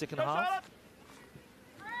our second half.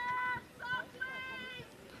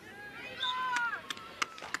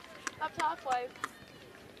 Up to halfway.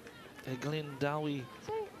 Glendowie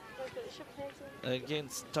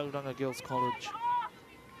against Tauranga Girls College.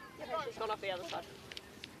 Yeah, she's gone off the other side.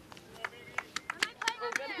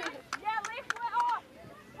 Yeah, left wing off.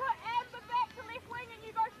 Put Amber back to left wing and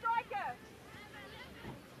you go striker.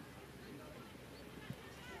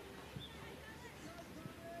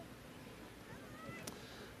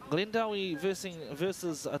 Glendowie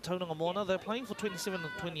versus Tauranga Moana. They're playing for 27th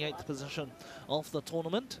and 28th position of the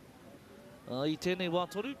tournament. I tēnei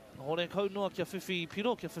wātoru, hore kaunua kia whiwhi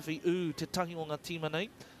piro, kia whiwhi u te tahi o ngā tīma nei.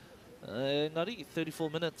 Engari, 34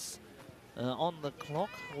 minutes on the clock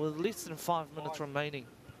with less than 5 minutes remaining.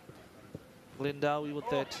 Glendowie with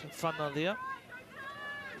that whana there.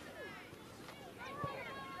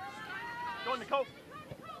 Go on, Nicole.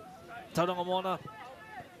 Tauranga Moana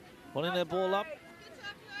pulling their ball up.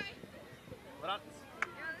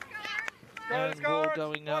 And ball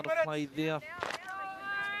going out of play there.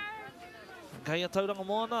 Kei Tauranga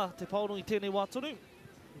Moana, te pauno I tēnei wātoru.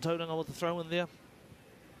 Tauranga with the throw in there.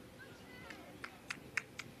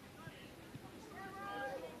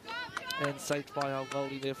 And saved by our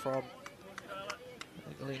goalie there from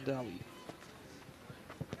Glendowie.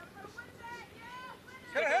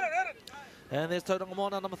 Hit it. And there's Tauranga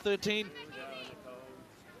Moana, number 13.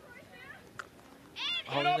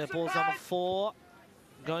 Holding their balls, number 4.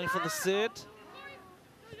 Going for the set.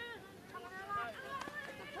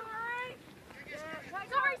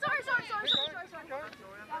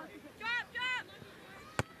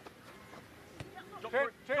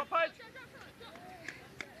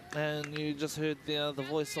 And you just heard the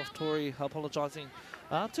voice of Tori apologising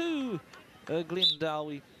to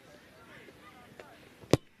Glendowie.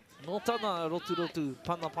 No tana, rotu,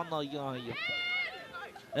 pana, ia.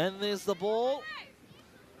 And there's the ball.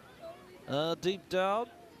 Deep down.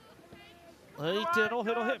 Hei te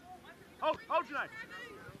rohe. Hold your name.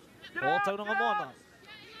 O Tauranga Moana.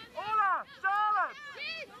 Ola, Charlotte.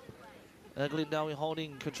 Glendowie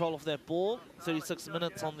holding control of that ball. 36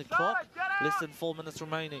 minutes on the clock. Less than 4 minutes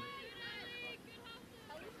remaining.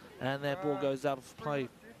 And that ball goes out of play.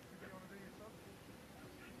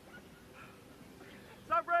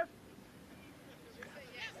 Stop, ref.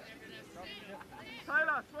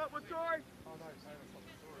 Taylor, swap with Tori. Oh, no, Taylor, swap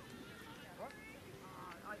with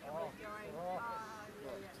Tori. What?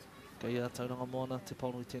 Kei Tauranga Moana, te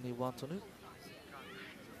pauno I tēnei wātonu.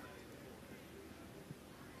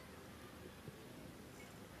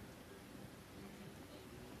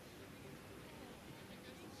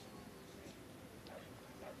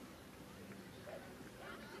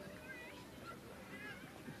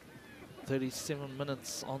 .37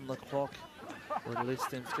 minutes on the clock with less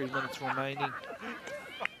than 3 minutes remaining.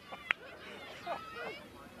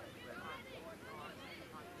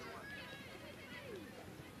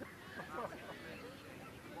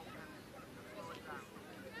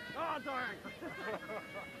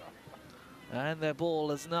 And that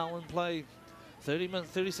ball is now in play.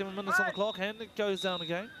 37 minutes on the clock, and it goes down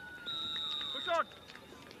again. Push on.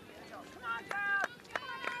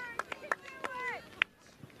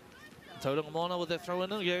 Tauranga Moana with that throw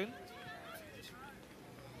in again.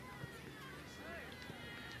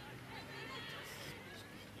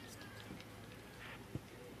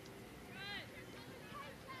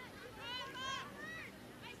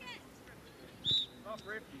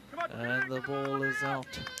 And the ball is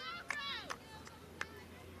out.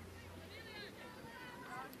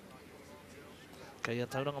 Okay, yeah,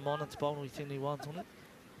 Tauranga Moana to Paul with any ones on it.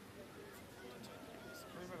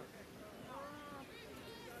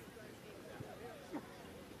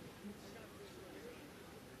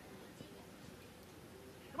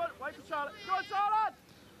 Come on, wait for Charlotte. Go on, Charlotte!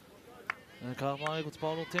 Ka mai ko te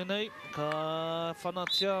Paulo tēnei, ka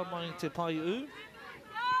whanatia mai te pai u.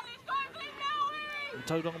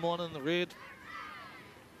 Tauranga Moana in the red.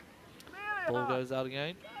 Ball goes out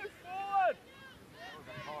again.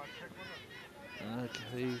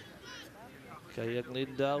 Okay. Okay,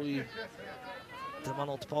 Glendowie. Te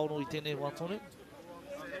mana o te Paulo I tēnei wā tonu.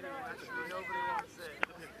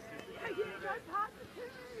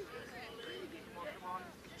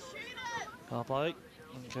 Ka pai.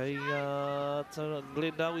 Okay,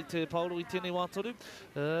 Glendowie te Paulo I tēnei wā tonu.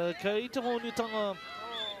 Okay, te honutanga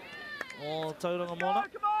o Tauranga Moana.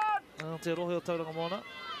 Te rohe o Tauranga Moana.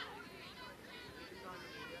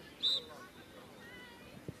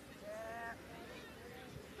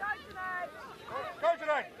 Go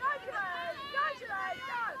today!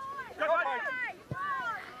 Go, mate!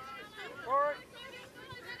 Sorry!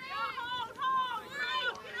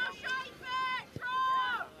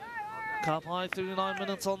 Ka pai, 39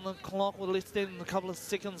 minutes on the clock with less than a couple of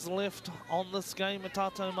seconds left on this game at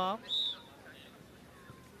Tātou Mā.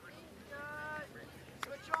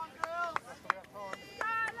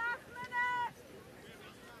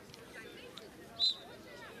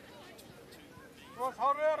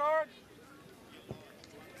 Hold it out, Orange!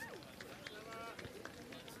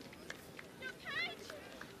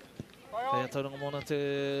 Kei Tauranga Moana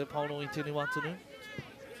te Paulo I tēnei wā tonu.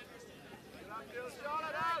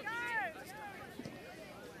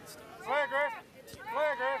 Play aggressive! Play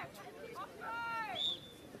aggressive!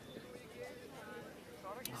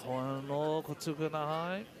 Hoa no ko tukuna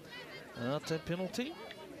hai. Te penalty.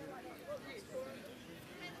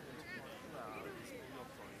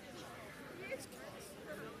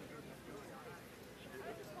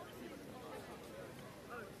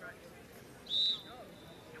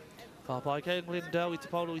 Ka pai kei Glendowie te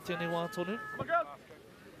Paulo I tēnei wā tonu.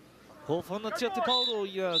 Ko whanatia te Paulo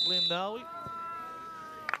I Glendowie.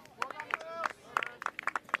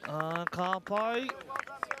 Ka pai.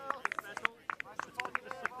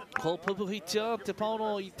 Ko pupuhitia te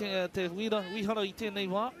Paulo I te wihara I tēnei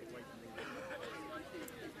wā.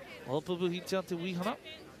 Ko pupuhitia te wihara.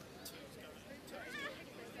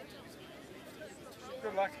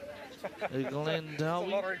 Good luck.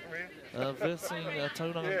 Glendowie versus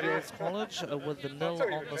Tauranga Girls College with the nil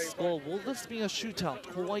on the score. Will this be a shootout?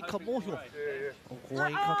 Ko wai ka mohio. O ko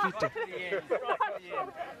wai ka kite.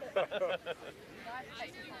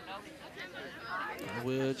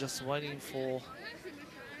 We're just waiting for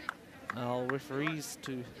our referees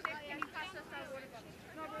to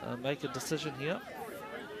make a decision here.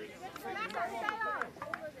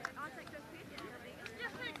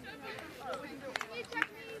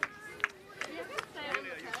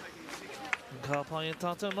 Ka pai e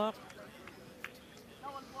Tātou Mā.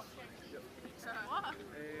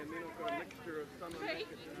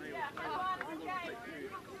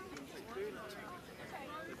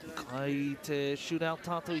 Kai te shootout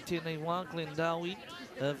tātou I tēnei wā, Glendowie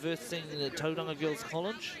versus Tauranga Girls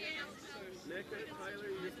College. You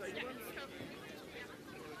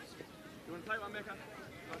want to play one, Mecca?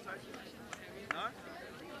 No?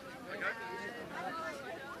 Okay.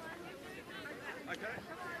 Okay.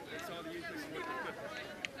 That's all the usual.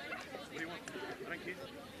 What do you want? I don't care.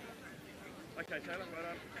 Okay, Taylor,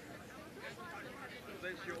 right on.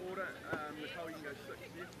 That's your order. Nicole, you can go 6.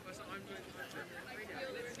 Yeah? Let's go.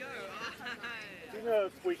 Do you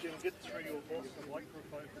know if we can get through your boss a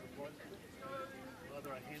microphone for the prize?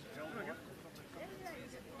 Either a handheld mic or something.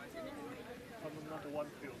 From the number 1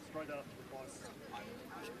 field, straight after the prize.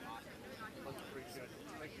 Much appreciated.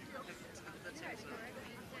 Thank you.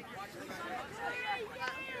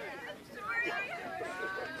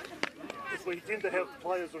 Because we tend to have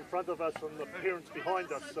players in front of us and the parents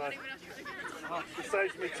behind us, so It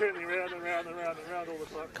saves me turning around and round and round and round all the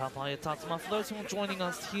time. Ka pai e tātama. For those who are joining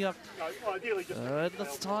us here, No, ideally just at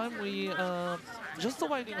this time we just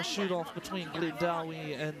awaiting a shoot-off between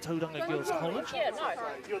Glendowie and Tauranga Girls College. Yeah, no.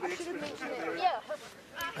 You're the expert. Yeah.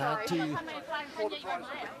 To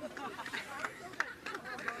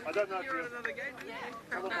I don't know if you're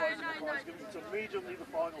televising the prize. It's immediately the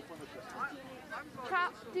final finisher.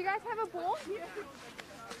 Do you guys have a ball? Do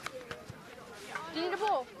you need a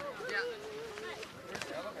ball?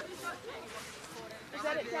 Is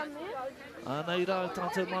that it down there? nei rā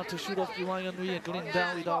tātou mā te shoot off ki Wainganui e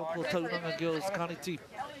Glendowie rā ko Tauranga Girls Kariti.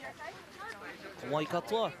 Ko wai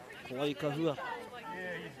katoa, ko wai ka hua.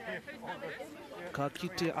 Ka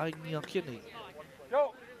kite ai ni a kene.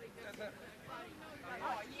 Go!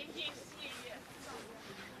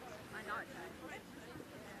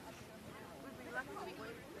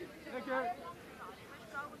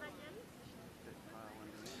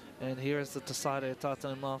 And here is the decider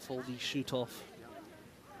tātou mā for the shoot off.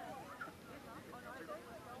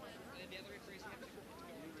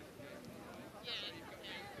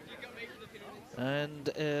 And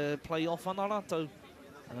play off ana rātou.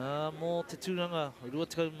 Mō te tūranga, rua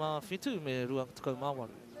tekau mā whetū me rua tekau mā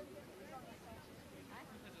waru.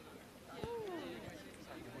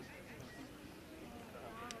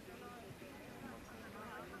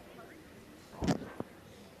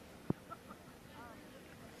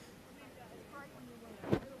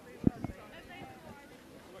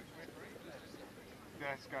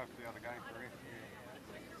 Let's go for the other game for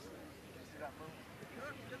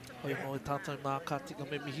Hoi mo e tātou mā ka tika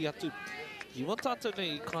me mihi atu. I wa tātou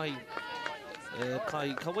nei kai,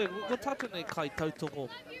 kawe, wa tātou nei kai tautoko.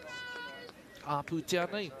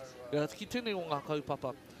 Pūtea nei, ki tēnei o ngā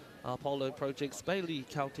kaupapa. Polo Projects, Bailey,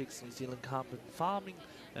 Caltex, New Zealand Carbon Farming,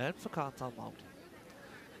 and Whakata Māori.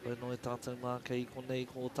 Hoi no e tātou mā kei ko nei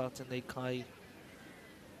ko tātou nei kai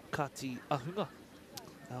Kati Ahunga.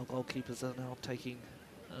 Our goalkeepers are now taking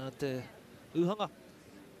te uhanga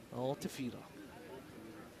o te whira.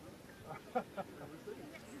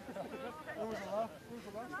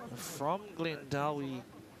 From Glendowie,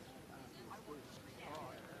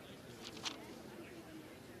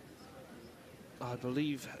 I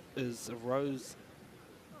believe, is Rose,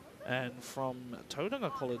 and from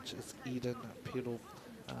Tauranga College is Eden Pedal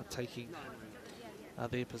taking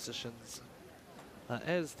their positions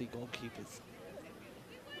as the goalkeepers.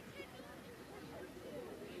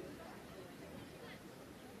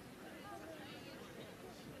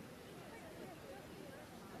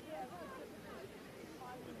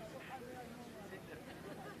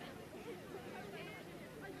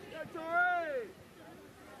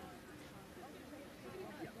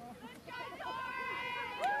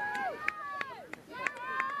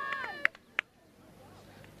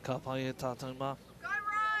 Ka pai e tātou mā.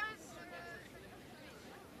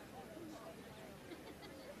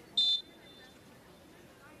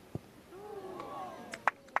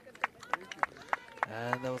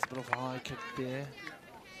 And that was a bit of a high kick there.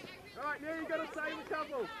 Right, now you got to save a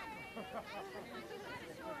couple.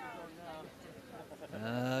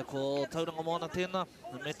 Ko Tauranga moana tēnā,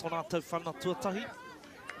 me tōna tau whana tuatahi.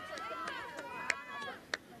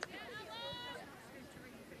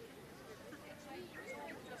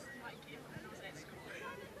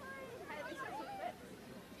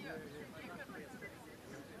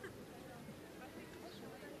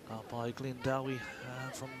 By Glendowie,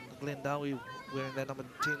 from Glendowie, wearing that number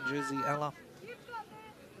 10 jersey, Ella.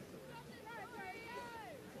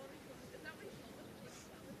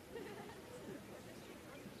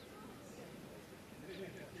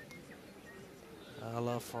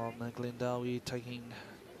 Ella from Glendowie taking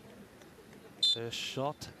her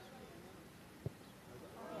shot.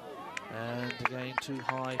 And again too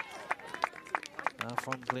high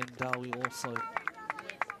from Glendowie also.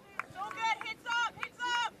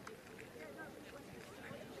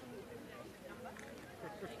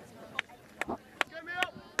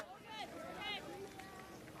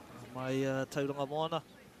 My Tauranga moana,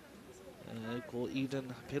 ko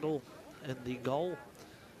Eden Pedal in the goal.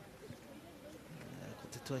 Ko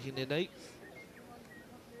te tuahine nei.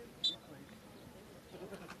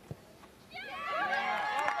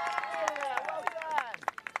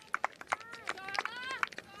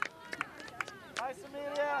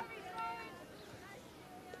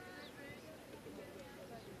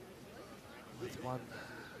 With one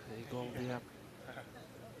goal there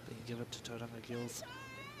being given to Tauranga Girls.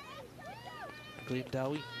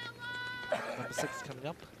 Glendowie, number 6 coming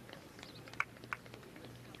up.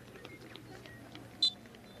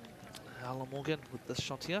 Alan Morgan with this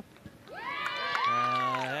shot here.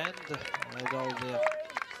 And a goal there.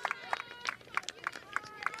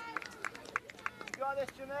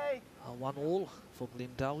 1-1 for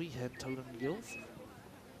Glendowie and Tauranga Girls.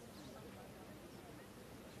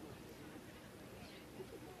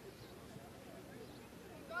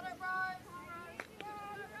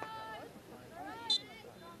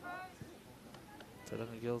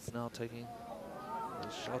 Tauranga Girls now taking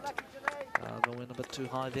a shot. Going a bit too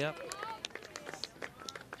high there.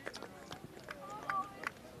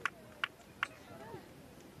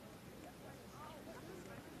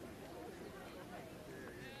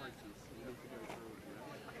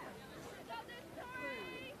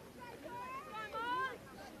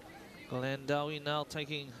 Glendowie now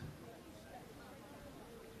taking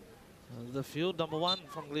the field. Number 1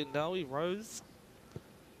 from Glendowie, Rose.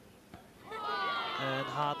 And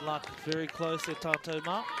hard luck, very close at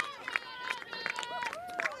Taupo.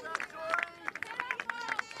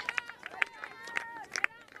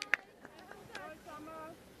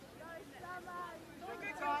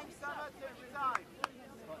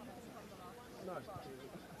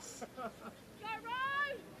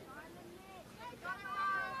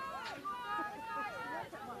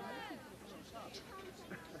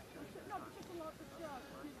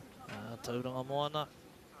 Tauranga Moana,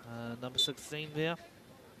 number 16 there,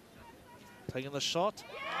 taking the shot.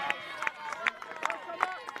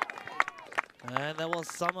 And that was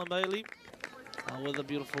Summer Bailey with a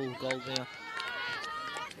beautiful goal there.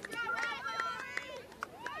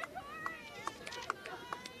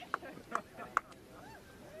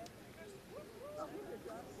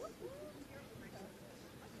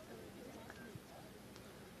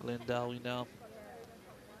 Glendowie now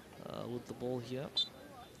with the ball here.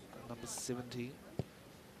 Number 17.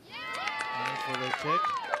 And for the kick.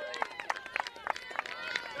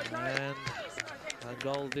 And a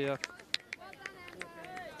goal there.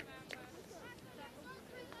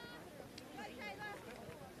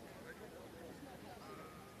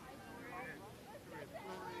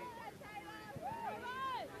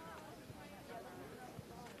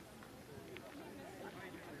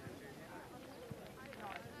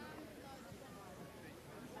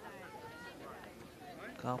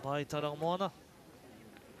 Kapai Tauranga Moana.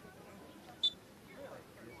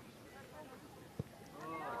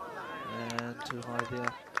 And too high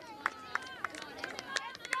there.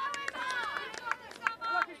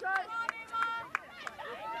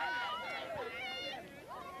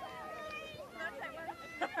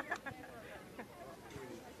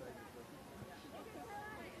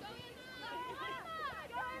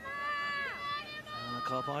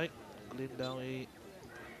 Kapai, Glendowie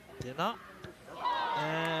dinner.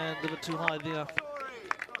 And a bit too high there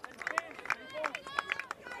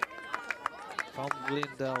from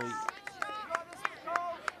Glendowie.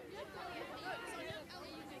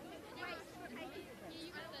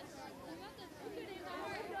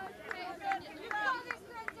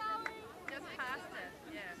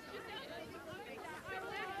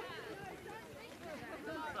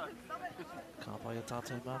 Kapaya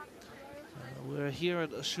Tatema. We're here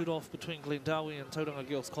at a shoot-off between Glendowie and Tauranga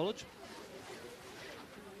Girls College.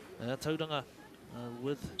 Tauranga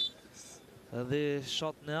with their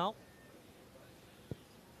shot now.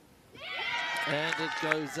 And it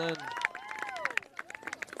goes in.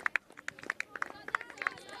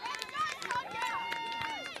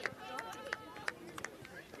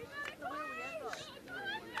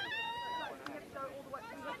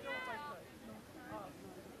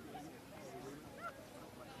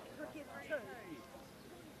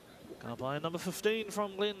 By number 15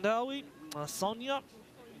 from Glendowie, Sonia.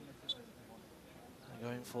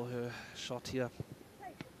 Going for her shot here.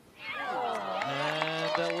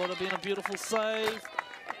 And that would have been a beautiful save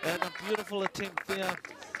and a beautiful attempt there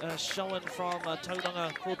shown from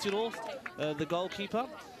Tauranga Kotiro, the goalkeeper.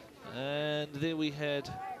 And there we had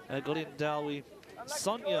Glendowie,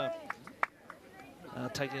 Sonia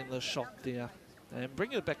taking the shot there and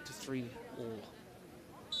bringing it back to 3-3.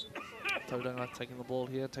 Tauranga taking the ball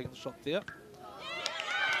here, taking the shot there.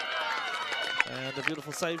 And a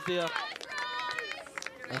beautiful save there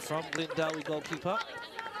from Glendowie goalkeeper.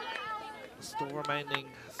 Still remaining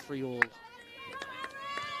 3-3.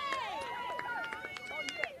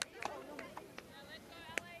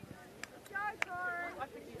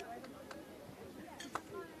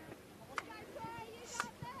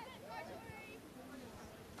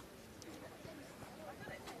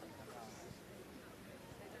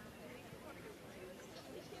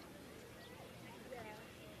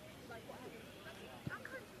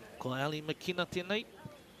 Ko Ali McKenna tēnei.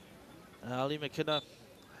 Ali McKenna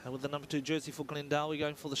with the number 2 jersey for Glendowie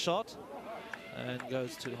going for the shot and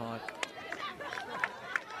goes too high.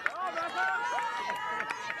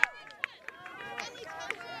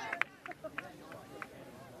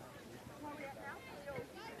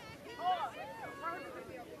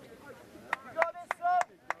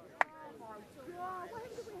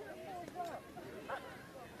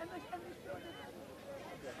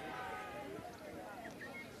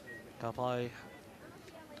 Ka pai.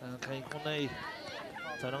 Kei konei.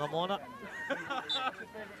 Tauranga Moana.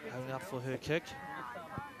 Going up for her kick.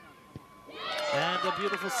 And a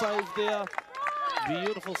beautiful save there.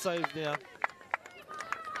 Beautiful save there.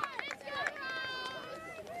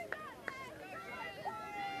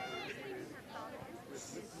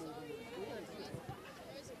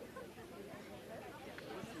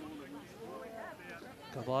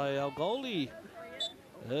 Kabai, our goalie,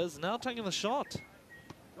 is now taking the shot.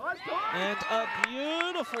 And a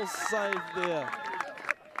beautiful save there.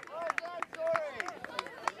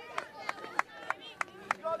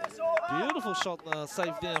 Beautiful shot,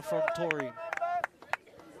 save there from Tori.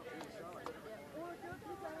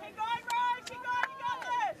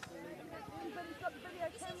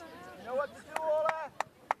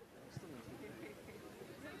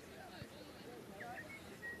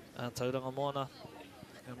 And Tauranga Moana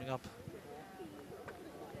coming up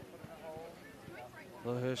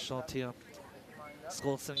for her shot here.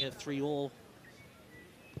 Score sitting at 3-all.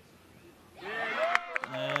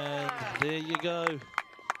 And there you go.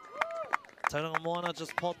 Tauranga Moana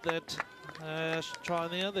just popped that try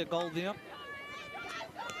there, their goal there.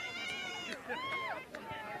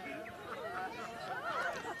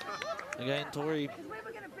 Again, Tori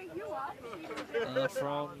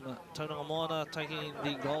from Tauranga Moana taking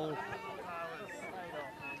the goal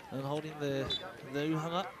and holding the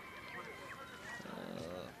uhanga.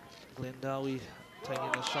 Glendowie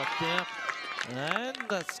taking a shot there, and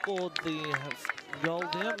that scored the goal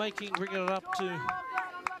there, bringing it up to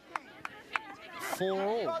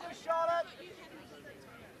 4-all.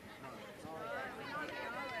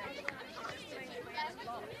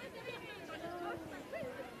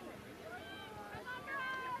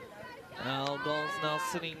 Our goals now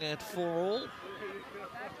sitting at 4-all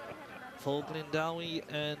for Glendowie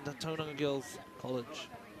and Tauranga Girls College.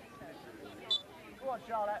 Go on,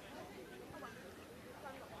 Charlotte.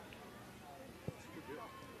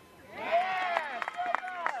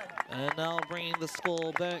 And now bringing the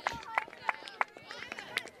score back.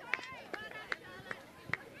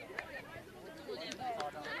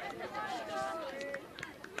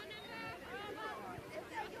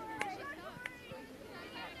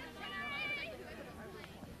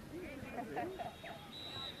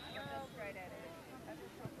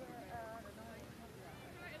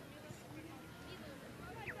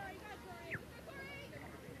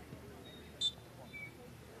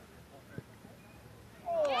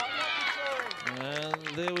 And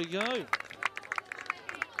there we go.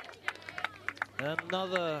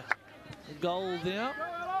 Another goal there.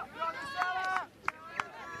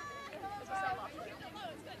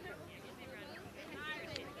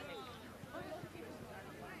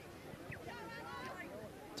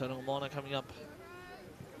 Tauranga Moana coming up.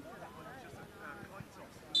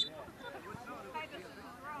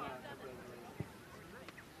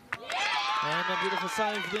 And a beautiful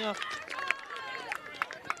save there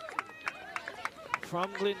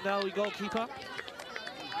from Glendowie goalkeeper.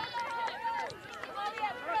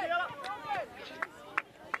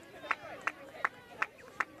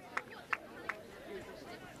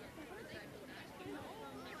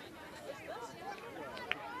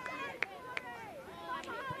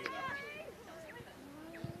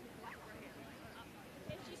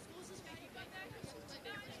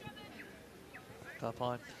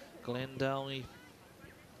 Kapai, Glendowie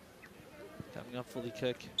coming up for the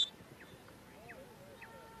kick.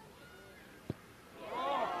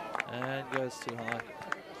 And goes too high.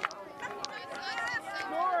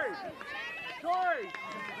 Corey! Corey!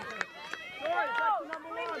 Corey, that's the number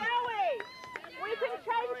one. Glendowie, we can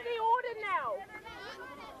change the order now.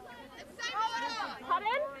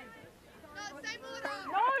 Pardon?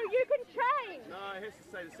 No, you can change. No, it has to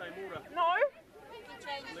stay the same order. No.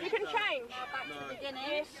 You can change. Back to the beginning,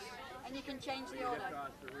 yes. And you can change the order.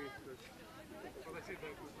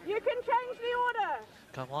 You can change the order.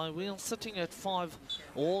 Come on, we're sitting at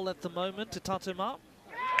 5-all at the moment to Tatuma.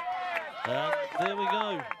 And there we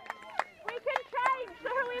go. We can change to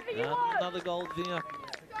whoever you want. Another goal there.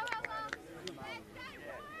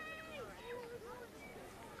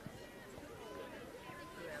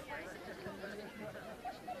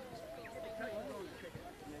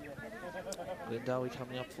 Glendowie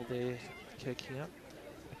coming up for their kick here.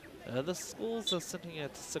 The scores are sitting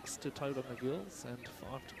at 6 to Tauranga Girls and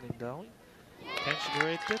 5 to Glendowie. Can she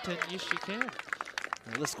correct it? And yes, she can.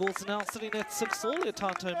 The scores are now sitting at 6-all at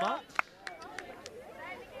Tatuma.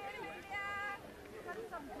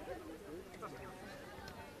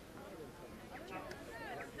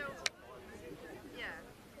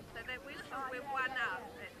 We're one up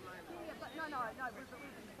at the moment. Yeah, but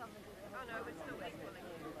no, we're still equaling.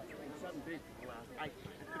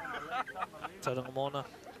 Tauranga Mona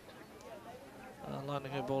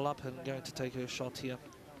lining her ball up and going to take her shot here,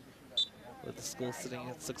 with the score sitting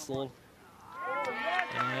at 6-all.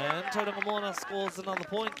 And Tauranga Mona scores another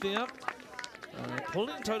point there,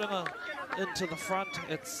 pulling Tauranga into the front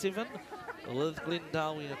at 7, with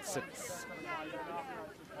Glendowie at 6.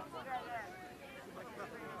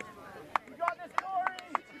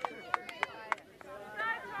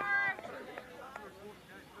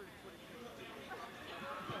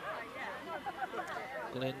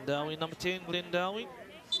 Glendowie, number 10, Glendowie.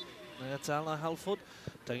 That's Ella Halford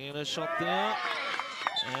taking a shot there.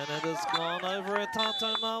 And it has gone over at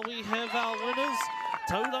Taupo. We have our winners.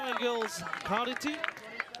 Tauranga Girls Kariti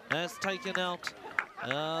has taken out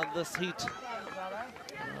this heat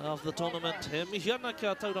of the tournament. He mihiana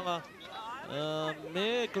kia Tauranga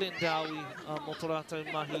me Glendowie mo tō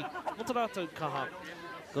rātou mahi, mo tō rātou kaha.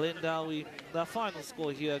 Glendowie, the final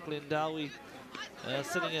score here, Glendowie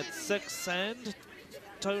sitting at 6 and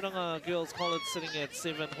Tauranga Girls College sitting at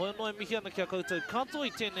 7. Hoi noe mihi ana kia koutou katoa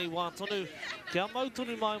I tēnei wā tonu. Kia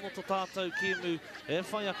mautunu mai mo tō tātou ki mu e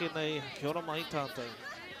whai ake nei. Kia ora mai tātou.